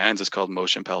with my hands is called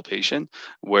motion palpation,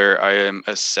 where I am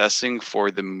assessing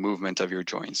for the movement of your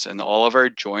joints. And all of our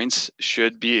joints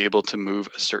should be able to move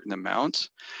a certain amount.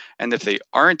 And if they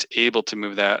aren't able to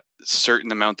move that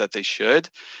certain amount that they should,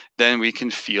 then we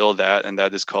can feel that. And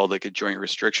that is called like a joint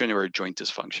restriction or a joint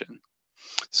dysfunction.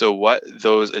 So what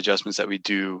those adjustments that we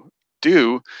do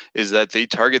is that they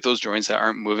target those joints that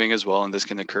aren't moving as well, and this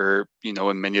can occur,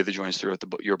 in many of the joints throughout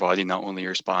your body, not only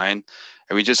your spine.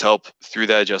 And we just help through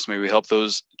that adjustment. We help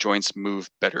those joints move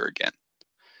better again.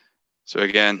 So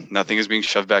again, nothing is being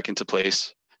shoved back into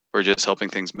place. We're just helping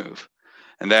things move.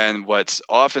 And then what's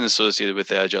often associated with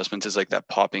the adjustment is like that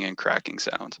popping and cracking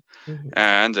sound.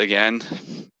 And again,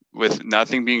 with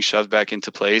nothing being shoved back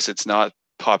into place, it's not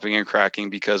popping and cracking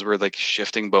because we're like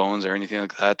shifting bones or anything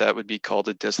like that. That would be called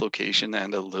a dislocation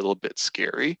and a little bit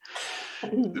scary.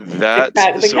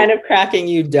 The kind of cracking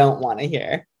you don't want to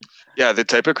hear. Yeah, the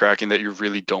type of cracking that you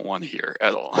really don't want to hear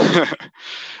at all.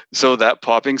 So that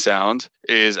popping sound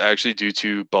is actually due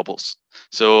to bubbles.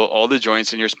 So all the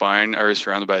joints in your spine are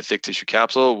surrounded by a thick tissue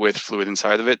capsule with fluid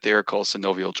inside of it. They are called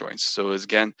synovial joints. So it's,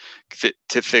 again,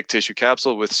 thick tissue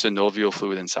capsule with synovial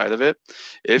fluid inside of it.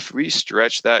 If we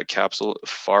stretch that capsule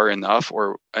far enough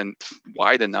and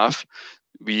wide enough,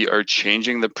 we are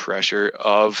changing the pressure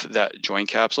of that joint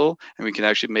capsule, and we can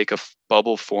actually make a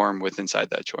bubble form with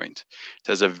inside that joint. It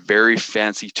has a very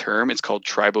fancy term. It's called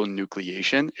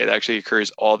tribonucleation. It actually occurs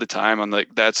all the time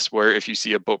that's where if you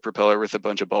see a boat propeller with a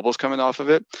bunch of bubbles coming off of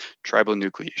it,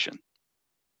 tribonucleation.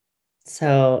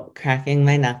 So cracking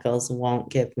my knuckles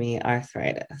won't give me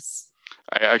arthritis.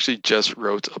 I actually just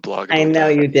wrote a blog about I know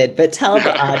that. You did, but tell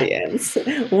the audience,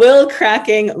 will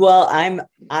cracking, well,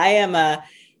 I am a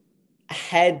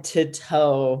head to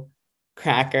toe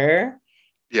cracker.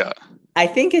 Yeah. I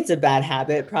think it's a bad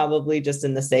habit, probably just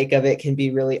in the sake of it can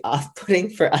be really off-putting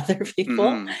for other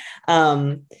people.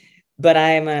 But I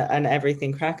am an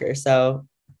everything cracker. So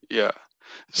yeah.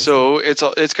 So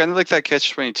it's kind of like that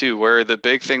catch-22, where the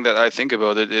big thing that I think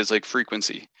about it is like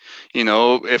frequency.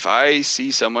 If I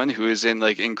see someone who is in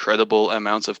like incredible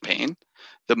amounts of pain,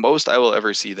 the most I will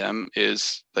ever see them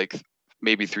is like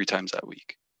maybe 3 times that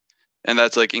week. And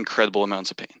that's like incredible amounts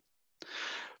of pain.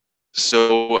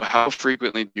 So how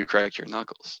frequently do you crack your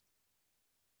knuckles?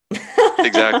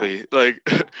 Exactly. Like,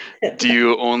 do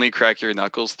you only crack your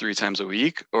knuckles 3 times a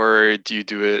week, or do you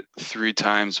do it 3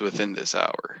 times within this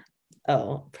hour?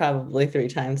 Oh, probably 3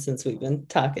 times since we've been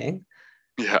talking.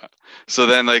 Yeah. So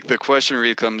then like the question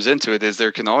really comes into it is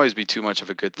there can always be too much of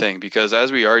a good thing, because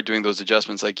as we are doing those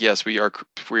adjustments, like, yes, we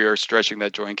are stretching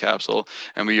that joint capsule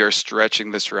and we are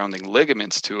stretching the surrounding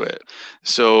ligaments to it.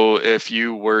 So if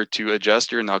you were to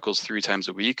adjust your knuckles 3 times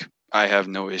a week, I have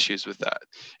no issues with that.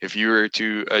 If you were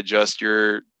to adjust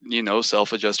your,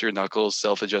 self-adjust your knuckles,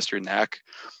 self-adjust your neck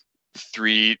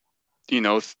 3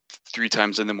 three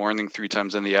times in the morning, three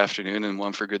times in the afternoon, and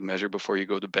one for good measure before you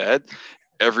go to bed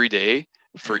every day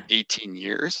for 18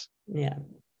 years, Yeah.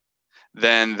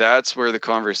 then that's where the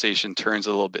conversation turns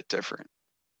a little bit different.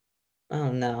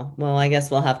 Oh no. Well, I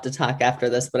guess we'll have to talk after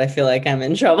this, but I feel like I'm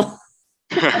in trouble.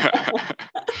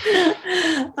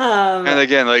 And um,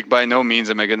 again, like by no means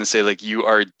am I going to say like you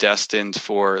are destined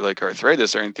for like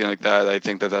arthritis or anything like that. I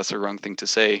think that that's the wrong thing to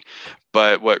say.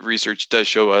 But what research does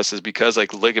show us is because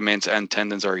like ligaments and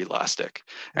tendons are elastic.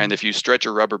 And if you stretch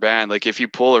a rubber band, like if you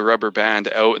pull a rubber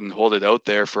band out and hold it out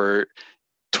there for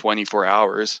 24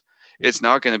 hours, it's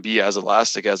not going to be as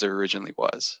elastic as it originally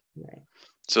was. right.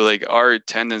 So like our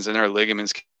tendons and our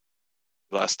ligaments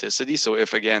elasticity. So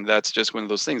if again, that's just one of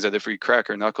those things that if we crack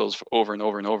our knuckles over and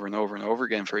over and over and over and over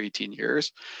again for 18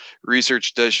 years,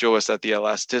 research does show us that the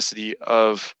elasticity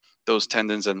of those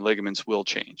tendons and ligaments will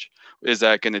change. Is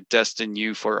that going to destine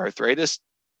you for arthritis?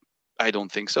 I don't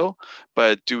think so.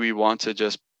 But do we want to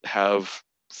just have,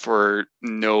 for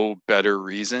no better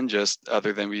reason, just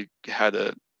other than we had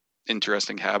a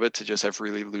interesting habit to just have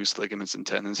really loose ligaments and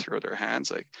tendons throughout our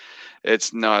hands? Like,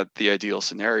 it's not the ideal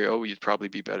scenario. You'd probably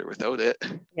be better without it.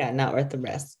 Yeah, not worth the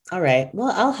risk. All right.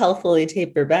 Well, I'll healthfully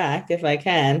taper back if I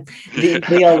can.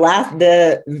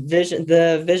 The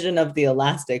vision of the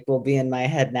elastic will be in my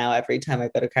head now every time I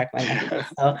go to crack my knuckles.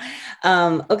 So,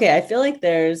 okay, I feel like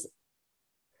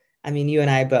I mean, you and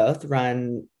I both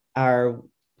run our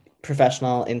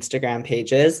professional Instagram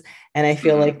pages, and I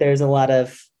feel like there's a lot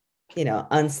of,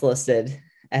 unsolicited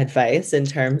advice in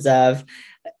terms of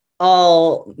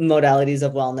all modalities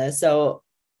of wellness. So,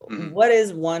 what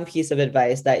is one piece of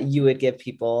advice that you would give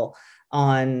people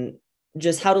on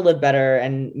just how to live better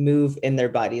and move in their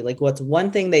body? Like, what's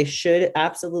one thing they should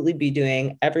absolutely be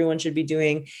doing, everyone should be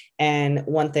doing, and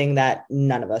one thing that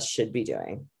none of us should be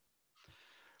doing?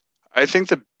 I think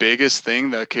the biggest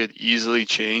thing that could easily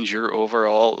change your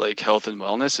overall like health and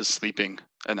wellness is sleeping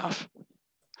enough.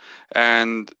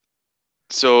 And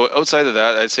so outside of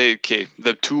that, I'd say, okay,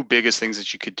 the two biggest things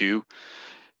that you could do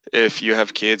if you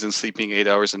have kids and sleeping 8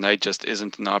 hours a night just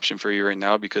isn't an option for you right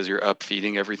now because you're up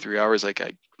feeding every 3 hours. Like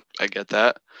I get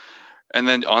that. And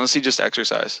then honestly, just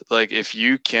exercise. Like if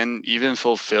you can even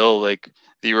fulfill like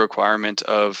the requirement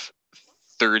of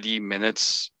 30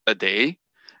 minutes a day,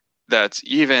 that's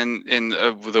even in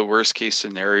the worst case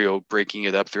scenario, breaking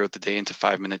it up throughout the day into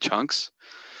 5 minute chunks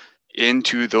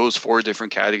into those four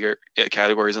different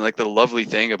categories. And like the lovely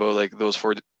thing about like those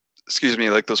four,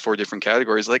 like those four different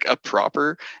categories, like a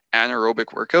proper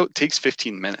anaerobic workout takes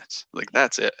 15 minutes. Like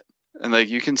that's it. And like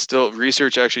you can still,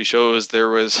 research actually shows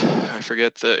there was, I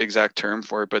forget the exact term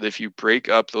for it, but if you break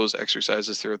up those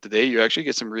exercises throughout the day, you actually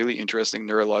get some really interesting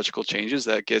neurological changes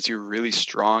that gets you really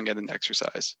strong at an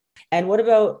exercise. And what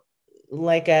about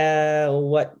like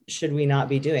what should we not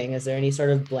be doing? Is there any sort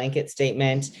of blanket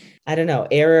statement? I don't know,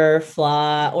 error,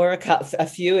 flaw, or a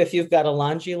few. If you've got a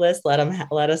laundry list, let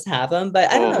us have them. But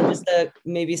I don't know, just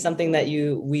maybe something that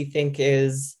we think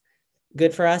is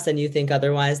good for us and you think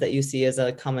otherwise that you see as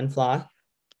a common flaw.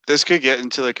 This could get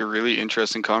into like a really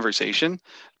interesting conversation,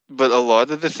 but a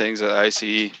lot of the things that I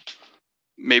see,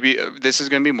 maybe this is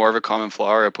going to be more of a common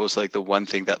flaw opposed to like the one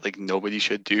thing that like nobody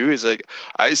should do is like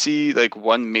I see like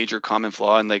one major common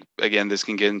flaw, and like again this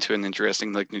can get into an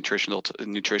interesting like nutritional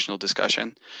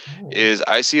discussion. Is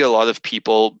I see a lot of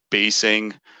people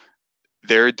basing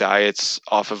their diets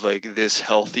off of like this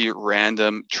healthy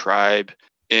random tribe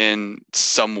in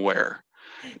somewhere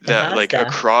that like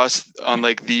across on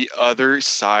like the other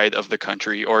side of the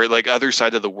country or like other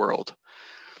side of the world.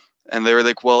 And they were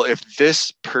like, well, if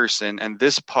this person and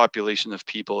this population of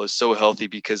people is so healthy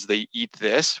because they eat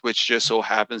this, which just so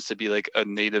happens to be like a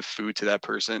native food to that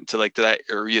person, to like to that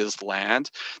area's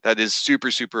land that is super,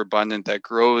 super abundant, that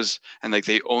grows, and like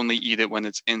they only eat it when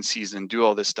it's in season, do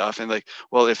all this stuff. And like,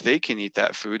 well, if they can eat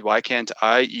that food, why can't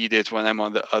I eat it when I'm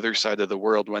on the other side of the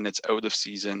world when it's out of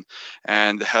season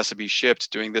and it has to be shipped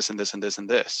doing this and this and this and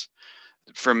this?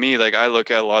 For me, like I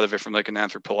look at a lot of it from like an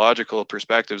anthropological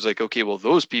perspective. It's like, okay, well,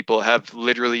 those people have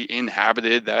literally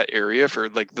inhabited that area for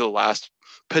like the last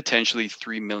potentially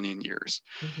 3 million years.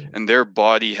 And their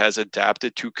body has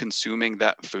adapted to consuming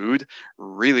that food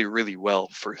really, really well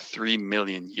for 3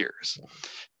 million years.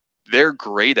 They're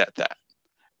great at that.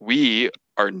 We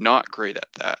are not great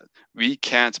at that. We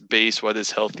can't base what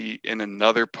is healthy in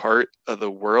another part of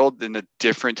the world in a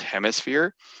different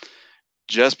hemisphere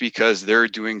just because they're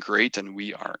doing great and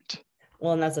we aren't.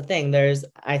 Well, and that's the thing.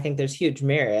 I think there's huge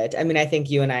merit. I mean, I think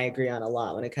you and I agree on a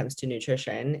lot when it comes to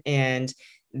nutrition, and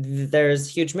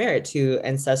there's huge merit to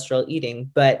ancestral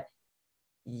eating, but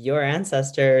your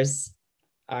ancestors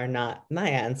are not my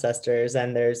ancestors,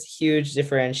 and there's huge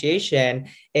differentiation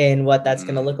in what that's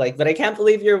going to look Mm, like. But I can't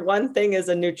believe your one thing is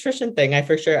a nutrition thing. I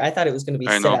thought it was going to be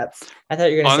I know. sit-ups. I thought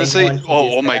you were going to say no Honestly, one should do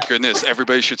oh my sit-ups. goodness,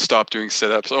 everybody should stop doing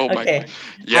sit-ups. Oh my, Okay. I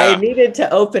yeah. needed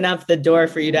to open up the door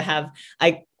for you to have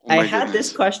Oh I my had this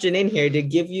goodness. question in here to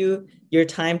give you your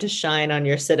time to shine on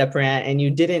your sit-up rant, and you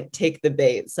didn't take the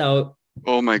bait. So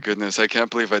Oh my goodness. I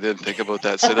can't believe I didn't think about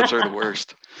that. Sit-ups are the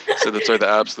worst. Sit-ups are the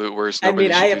absolute worst. I mean,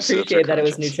 Nobody I should do sit-ups or appreciate that it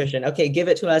was crunches. nutrition. Okay, give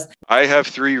it to us. I have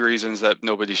three reasons that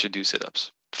nobody should do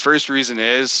sit-ups. First reason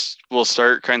is we'll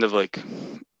start kind of like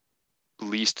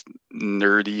least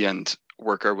nerdy and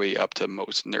work our way up to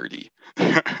most nerdy.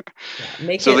 Yeah,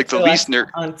 make So it like the so least nerd,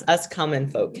 us common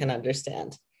folk can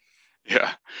understand.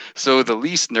 yeah. So the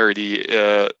least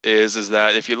nerdy is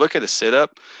that if you look at a sit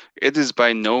up, it is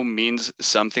by no means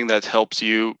something that helps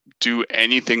you do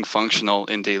anything functional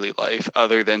in daily life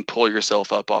other than pull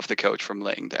yourself up off the couch from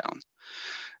laying down.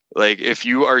 Like if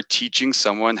you are teaching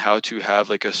someone how to have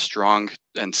like a strong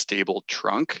and stable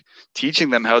trunk, teaching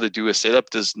them how to do a sit up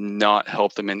does not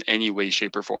help them in any way,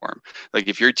 shape, or form. Like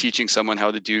if you're teaching someone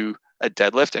how to do a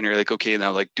deadlift and you're like, okay,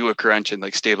 now like do a crunch and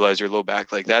like stabilize your low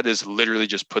back, like that is literally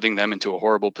just putting them into a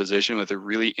horrible position with a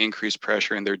really increased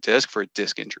pressure in their disc for a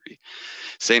disc injury.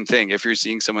 Same thing if you're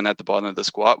seeing someone at the bottom of the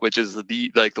squat, which is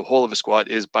the whole of a squat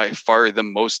is by far the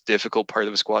most difficult part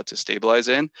of a squat to stabilize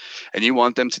in, and you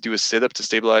want them to do a sit up to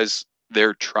stabilize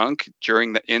their trunk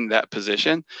in that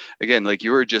position, again, like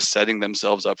you are just setting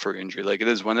themselves up for injury. Like it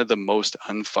is one of the most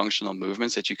unfunctional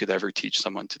movements that you could ever teach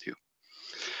someone to do.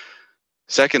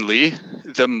 Secondly,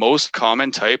 the most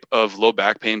common type of low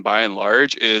back pain by and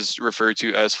large is referred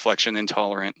to as flexion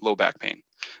intolerant low back pain.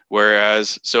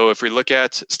 Whereas, so if we look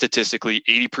at statistically,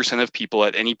 80% of people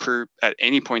at any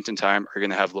point in time are going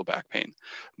to have low back pain.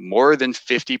 More than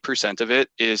 50% of it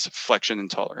is flexion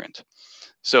intolerant.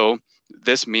 So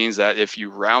this means that if you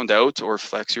round out or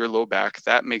flex your low back,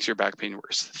 that makes your back pain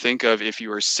worse. Think of if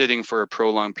you are sitting for a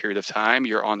prolonged period of time,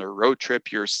 you're on a road trip,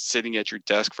 you're sitting at your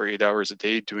desk for 8 hours a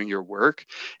day doing your work,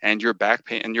 and your back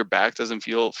pain and your back doesn't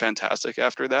feel fantastic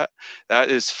after that.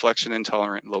 That is flexion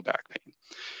intolerant low back pain.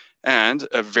 And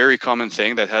a very common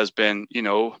thing that has been,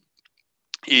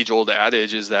 age old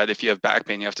adage is that if you have back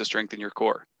pain, you have to strengthen your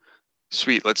core.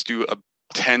 Sweet, let's do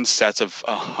 10 sets of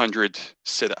 100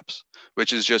 sit-ups,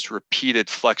 which is just repeated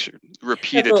flexion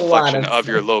That's a lot of of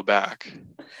your low back.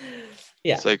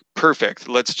 yeah. It's like, perfect.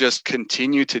 Let's just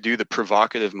continue to do the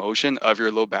provocative motion of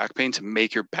your low back pain to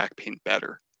make your back pain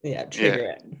better. Yeah,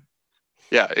 trigger it.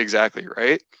 Yeah, exactly,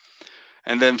 right?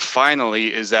 And then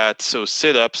finally is that, so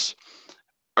sit-ups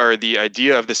are the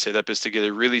idea of the sit-up is to get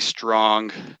a really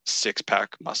strong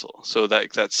six-pack muscle. So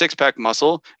that six-pack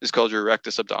muscle is called your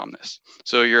rectus abdominis.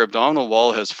 So your abdominal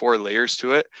wall has 4 layers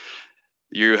to it.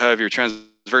 You have your transversus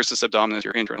abdominis,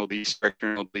 your internal obliques,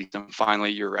 external obliques, and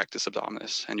finally your rectus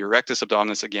abdominis. And your rectus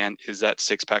abdominis, again, is that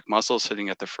six-pack muscle sitting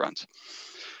at the front.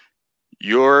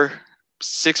 Your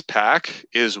six-pack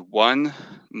is one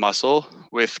muscle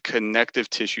with connective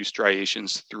tissue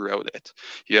striations throughout it.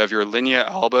 You have your linea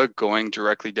alba going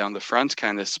directly down the front,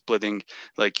 kind of splitting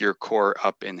like your core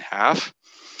up in half.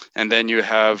 And then you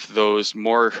have those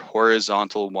more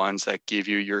horizontal ones that give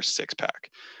you your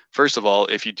six-pack. First of all,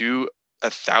 if you do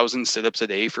 1,000 sit-ups a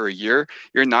day for a year,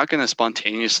 you're not going to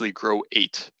spontaneously grow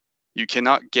 8. You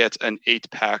cannot get an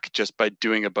 8-pack just by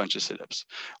doing a bunch of sit-ups.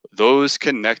 Those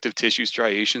connective tissue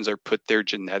striations are put there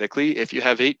genetically. If you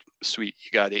have 8, sweet,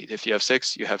 you got 8. If you have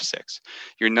 6, you have 6.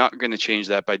 You're not going to change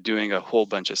that by doing a whole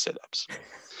bunch of sit-ups.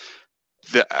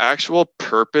 The actual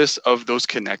purpose of those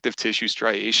connective tissue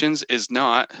striations is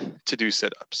not to do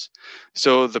sit-ups.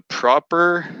 So the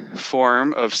proper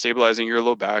form of stabilizing your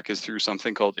low back is through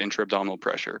something called intra-abdominal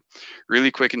pressure. Really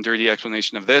quick and dirty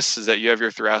explanation of this is that you have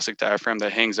your thoracic diaphragm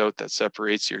that hangs out that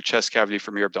separates your chest cavity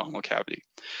from your abdominal cavity.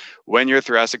 When your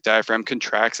thoracic diaphragm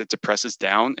contracts, it depresses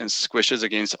down and squishes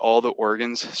against all the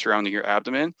organs surrounding your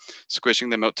abdomen, squishing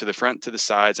them out to the front, to the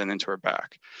sides, and into our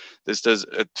back. This does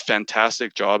a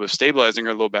fantastic job of stabilizing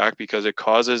our low back because it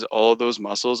causes all of those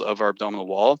muscles of our abdominal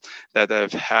wall that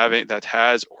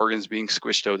has organs being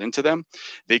squished out into them.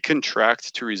 They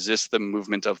contract to resist the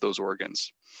movement of those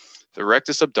organs. The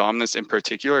rectus abdominis in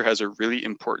particular has a really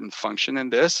important function in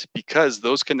this because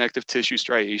those connective tissue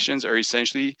striations are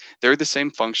essentially, they're the same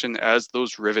function as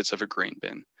those rivets of a grain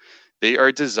bin. They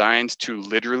are designed to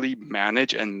literally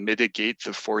manage and mitigate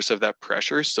the force of that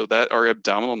pressure so that our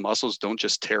abdominal muscles don't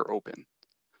just tear open.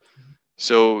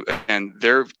 So, and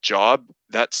their job,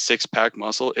 that six-pack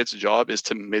muscle, its job is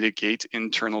to mitigate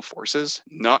internal forces,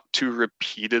 not to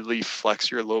repeatedly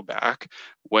flex your low back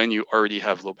when you already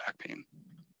have low back pain.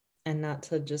 And not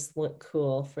to just look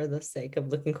cool for the sake of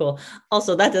looking cool.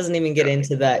 Also, that doesn't even get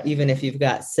into that. Even if you've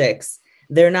got 6,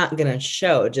 they're not going to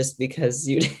show just because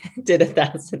you did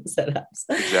 1,000 setups.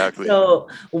 Exactly. So,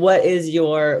 what is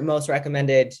your most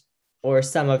recommended or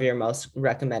some of your most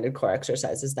recommended core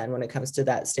exercises then when it comes to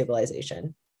that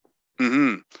stabilization?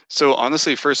 So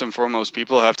honestly, first and foremost,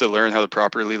 people have to learn how to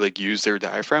properly like use their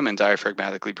diaphragm and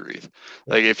diaphragmatically breathe.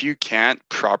 Like if you can't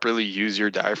properly use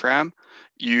your diaphragm,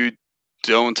 you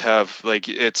don't have like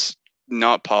it's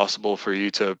not possible for you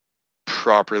to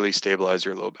properly stabilize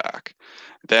your low back.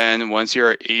 Then once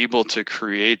you're able to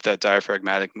create that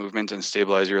diaphragmatic movement and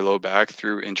stabilize your low back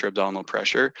through intra-abdominal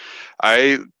pressure,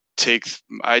 I take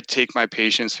I take my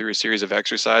patients through a series of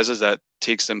exercises that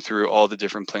takes them through all the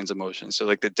different planes of motion. So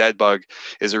like the dead bug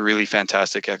is a really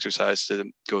fantastic exercise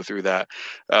to go through that.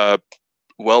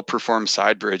 Well-performed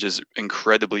side bridge is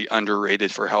incredibly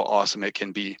underrated for how awesome it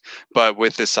can be. But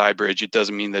with the side bridge, it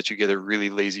doesn't mean that you get a really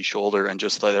lazy shoulder and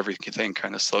just let everything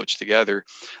kind of slouch together.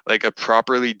 Like a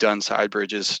properly done side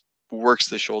bridge is works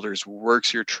the shoulders,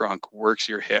 works your trunk, works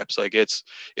your hips. Like it's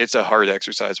a hard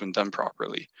exercise when done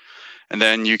properly. And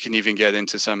then you can even get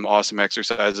into some awesome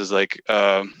exercises like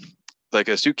a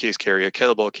suitcase carry, a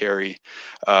kettlebell carry.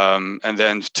 And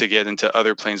then to get into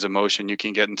other planes of motion, you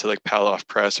can get into like paddle off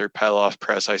press or paddle off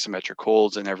press isometric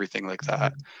holds and everything like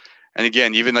that. And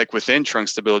again, even like within trunk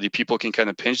stability, people can kind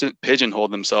of pigeonhole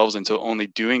themselves into only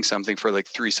doing something for like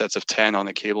 3 sets of 10 on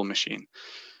a cable machine.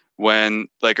 When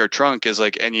like our trunk is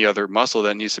like any other muscle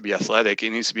that needs to be athletic, it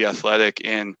needs to be athletic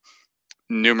in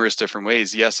numerous different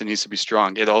ways. Yes, it needs to be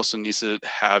strong. It also needs to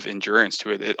have endurance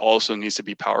to it. It also needs to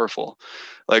be powerful.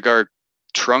 Like our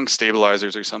trunk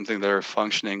stabilizers are something that are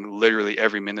functioning literally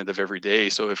every minute of every day.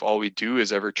 So if all we do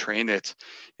is ever train it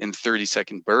in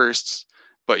 30-second bursts,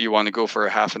 but you want to go for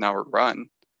a half an hour run,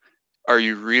 are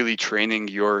you really training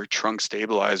your trunk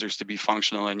stabilizers to be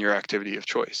functional in your activity of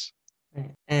choice?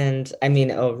 And I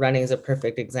mean, running is a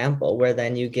perfect example where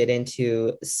then you get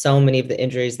into so many of the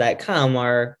injuries that come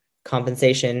are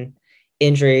compensation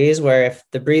injuries, where if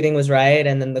the breathing was right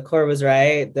and then the core was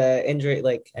right, the injury,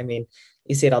 like, I mean,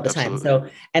 you see it all the time. So,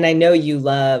 and I know you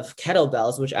love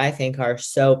kettlebells, which I think are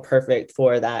so perfect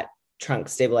for that trunk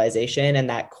stabilization and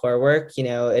that core work,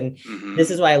 and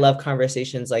this is why I love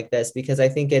conversations like this, because I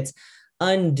think it's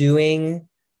undoing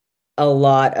a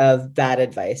lot of bad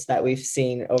advice that we've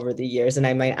seen over the years. And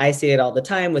I see it all the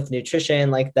time with nutrition,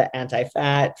 like the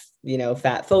anti-fat,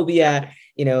 fat phobia,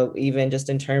 even just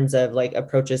in terms of like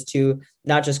approaches to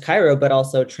not just chiro, but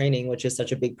also training, which is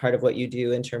such a big part of what you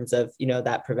do in terms of,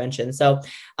 that prevention. So,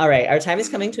 all right, our time is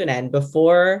coming to an end.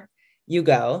 Before you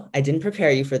go, I didn't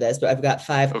prepare you for this, but I've got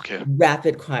 5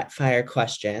 rapid fire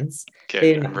questions.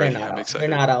 Okay, they're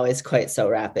not always quite so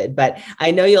rapid, but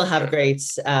I know you'll have great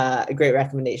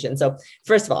recommendations. So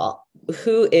first of all,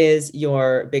 who is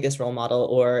your biggest role model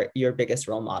or your biggest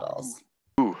role models?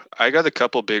 Ooh, I got a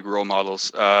couple big role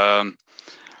models.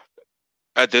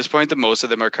 At this point, the most of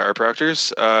them are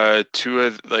chiropractors. Two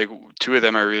of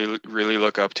them I really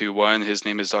look up to. One, his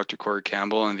name is Dr. Corey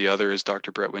Campbell, and the other is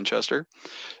Dr. Brett Winchester.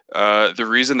 The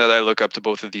reason that I look up to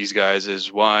both of these guys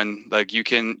is one, like you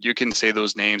can say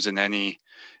those names in the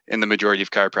majority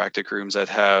of chiropractic rooms that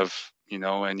have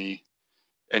any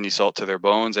salt to their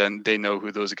bones, and they know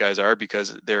who those guys are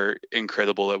because they're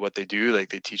incredible at what they do. Like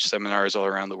they teach seminars all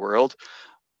around the world,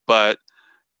 but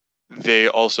they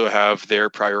also have their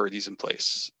priorities in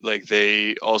place. Like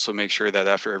they also make sure that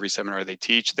after every seminar they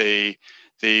teach, they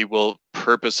will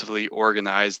purposefully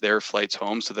organize their flights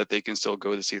home so that they can still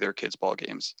go to see their kids' ball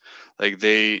games. Like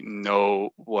they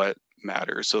know what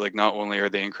matters. So like not only are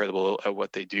they incredible at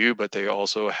what they do, but they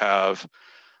also have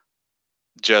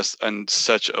just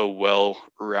such a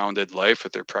well-rounded life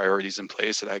with their priorities in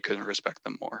place that I couldn't respect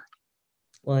them more.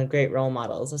 Well, and great role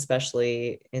models,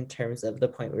 especially in terms of the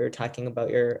point we were talking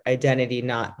about your identity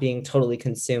not being totally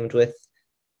consumed with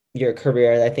your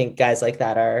career. I think guys like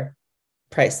that are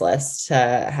priceless to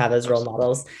have as role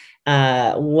models.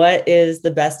 What is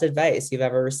the best advice you've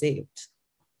ever received?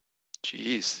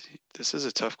 Jeez, this is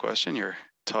a tough question. You're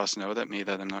tossing out at me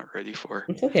that I'm not ready for.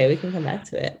 It's okay. We can come back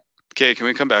to it. Okay, can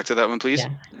we come back to that one, please?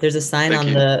 Yeah. There's a sign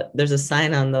on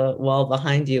the wall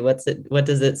behind you. What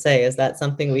does it say? Is that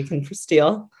something we can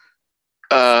steal?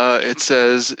 It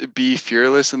says, "Be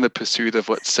fearless in the pursuit of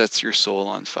what sets your soul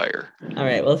on fire." All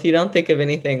right. Well, if you don't think of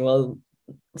anything, we'll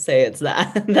say it's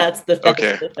that. That's the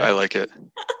okay. I like it.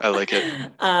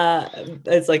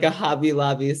 It's like a Hobby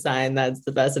Lobby sign. That's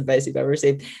the best advice you've ever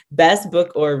received. Best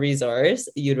book or resource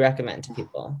you'd recommend to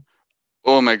people?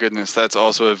 Oh my goodness, that's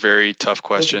also a very tough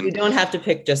question. You don't have to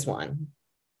pick just one.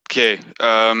 Okay.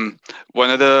 One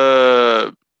of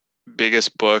the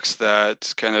biggest books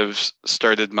that kind of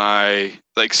started my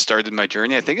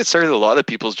journey. I think it started a lot of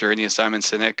people's journey. Simon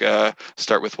Sinek,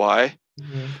 Start With Why.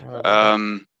 I love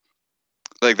that.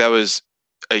 Like that was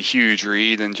a huge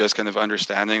read, and just kind of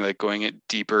understanding, like going it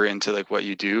deeper into like what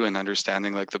you do and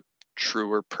understanding like the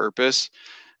truer purpose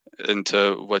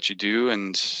into what you do.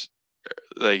 And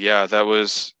like, yeah, that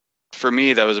was, for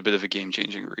me, that was a bit of a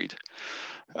game-changing read.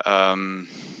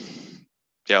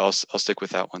 Yeah, I'll stick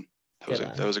with that one.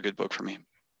 That was a good book for me.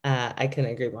 I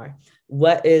couldn't agree more.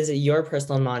 What is your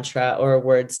personal mantra or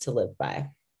words to live by?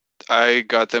 I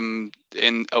got them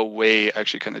in a way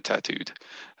actually kind of tattooed.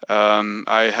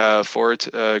 I have 4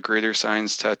 greater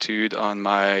signs tattooed on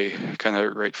my kind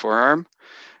of right forearm,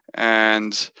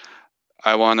 and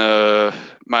I want to,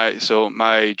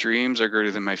 my dreams are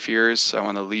greater than my fears. I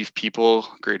want to leave people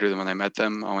greater than when I met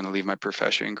them. I want to leave my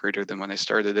profession greater than when I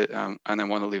started it. And I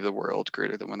want to leave the world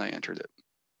greater than when I entered it.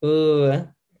 Ooh,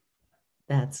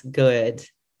 that's good.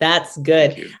 That's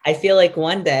good. I feel like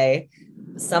one day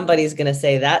somebody's going to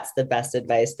say that's the best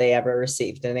advice they ever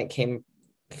received, and it came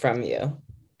from you.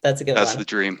 That's a good one. That's the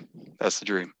dream. That's the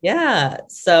dream. Yeah.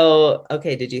 So,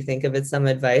 okay. Did you think of it some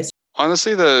advice?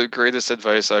 Honestly, the greatest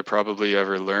advice I probably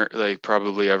ever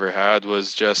had,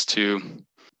 was just to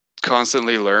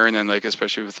constantly learn, and like,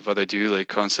 especially with what I do, like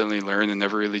constantly learn and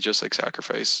never really just like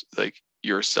sacrifice like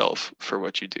yourself for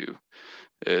what you do.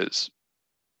 Is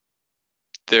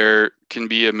there can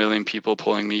be a million people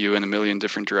pulling you in a million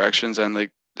different directions, and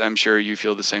like I'm sure you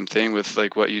feel the same thing with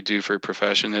like what you do for a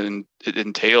profession, and it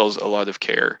entails a lot of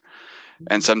care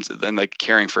and like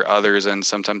caring for others, and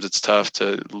sometimes it's tough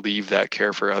to leave that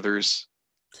care for others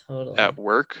at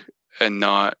work and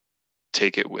not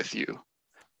take it with you.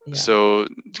 Yeah. So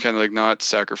kind of like not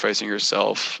sacrificing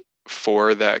yourself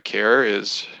for that care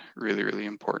is really, really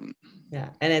important. Yeah.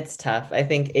 And it's tough. I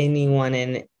think anyone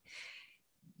in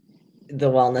the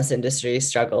wellness industry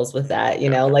struggles with that. You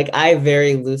know, like I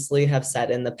very loosely have said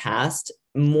in the past,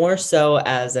 more so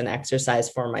as an exercise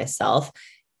for myself,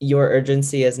 your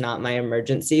urgency is not my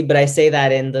emergency. But I say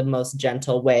that in the most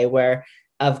gentle way, where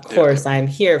of course I'm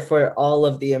here for all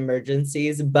of the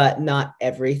emergencies, but not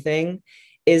everything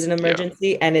is an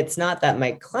emergency. And it's not that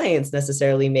my clients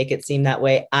necessarily make it seem that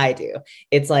way. I do.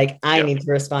 It's like, I need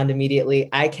to respond immediately.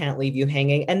 I can't leave you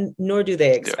hanging, and nor do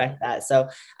they expect that. So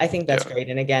I think that's great.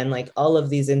 And again, like all of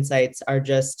these insights are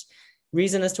just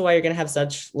reason as to why you're going to have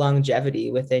such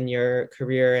longevity within your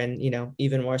career, and, you know,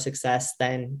 even more success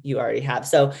than you already have.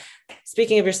 So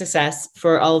speaking of your success,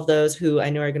 for all of those who I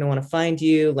know are going to want to find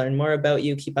you, learn more about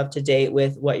you, keep up to date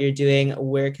with what you're doing,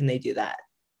 where can they do that?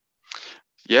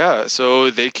 Yeah, so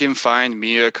they can find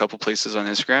me a couple places on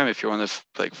Instagram. If you want to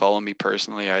like follow me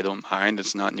personally, I don't mind.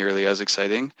 It's not nearly as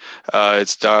exciting.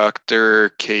 It's Dr.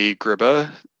 K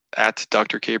Gribba, at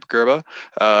Dr. K Gribba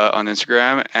on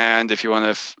Instagram. And if you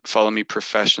want to follow me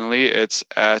professionally, it's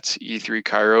at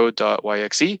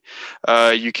e3chiro.yxe.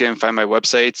 You can find my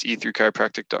website,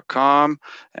 e3chiropractic.com.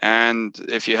 And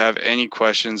if you have any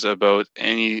questions about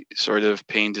any sort of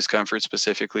pain, discomfort,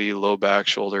 specifically low back,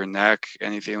 shoulder, neck,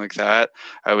 anything like that,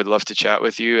 I would love to chat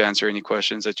with you, answer any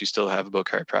questions that you still have about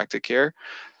chiropractic care.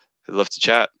 I'd love to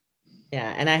chat.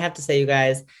 Yeah. And I have to say, you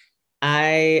guys,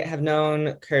 I have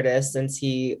known Curtis since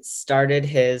he started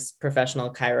his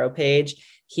professional chiro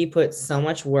page. He put so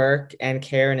much work and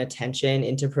care and attention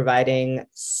into providing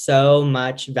so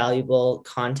much valuable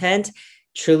content.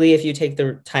 Truly, if you take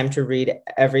the time to read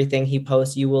everything he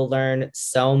posts, you will learn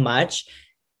so much.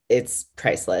 It's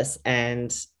priceless.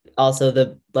 And also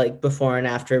the like before and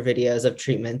after videos of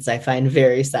treatments, I find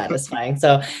very satisfying.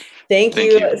 So Thank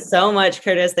you so much,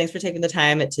 Curtis. Thanks for taking the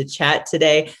time to chat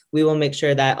today. We will make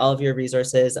sure that all of your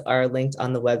resources are linked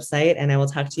on the website, and I will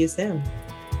talk to you soon.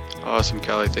 Awesome,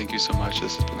 Kelly. Thank you so much.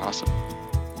 This has been awesome.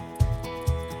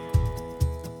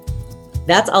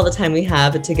 That's all the time we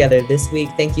have together this week.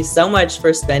 Thank you so much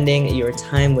for spending your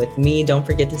time with me. Don't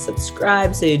forget to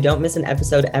subscribe so you don't miss an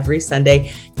episode every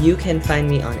Sunday. You can find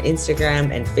me on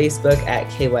Instagram and Facebook at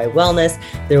KY Wellness.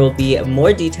 There will be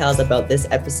more details about this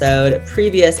episode,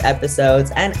 previous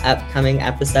episodes, and upcoming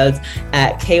episodes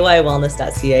at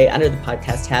kywellness.ca under the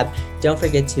podcast tab. Don't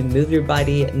forget to move your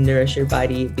body, nourish your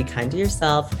body, be kind to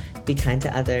yourself, be kind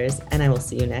to others, and I will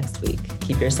see you next week.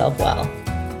 Keep yourself well.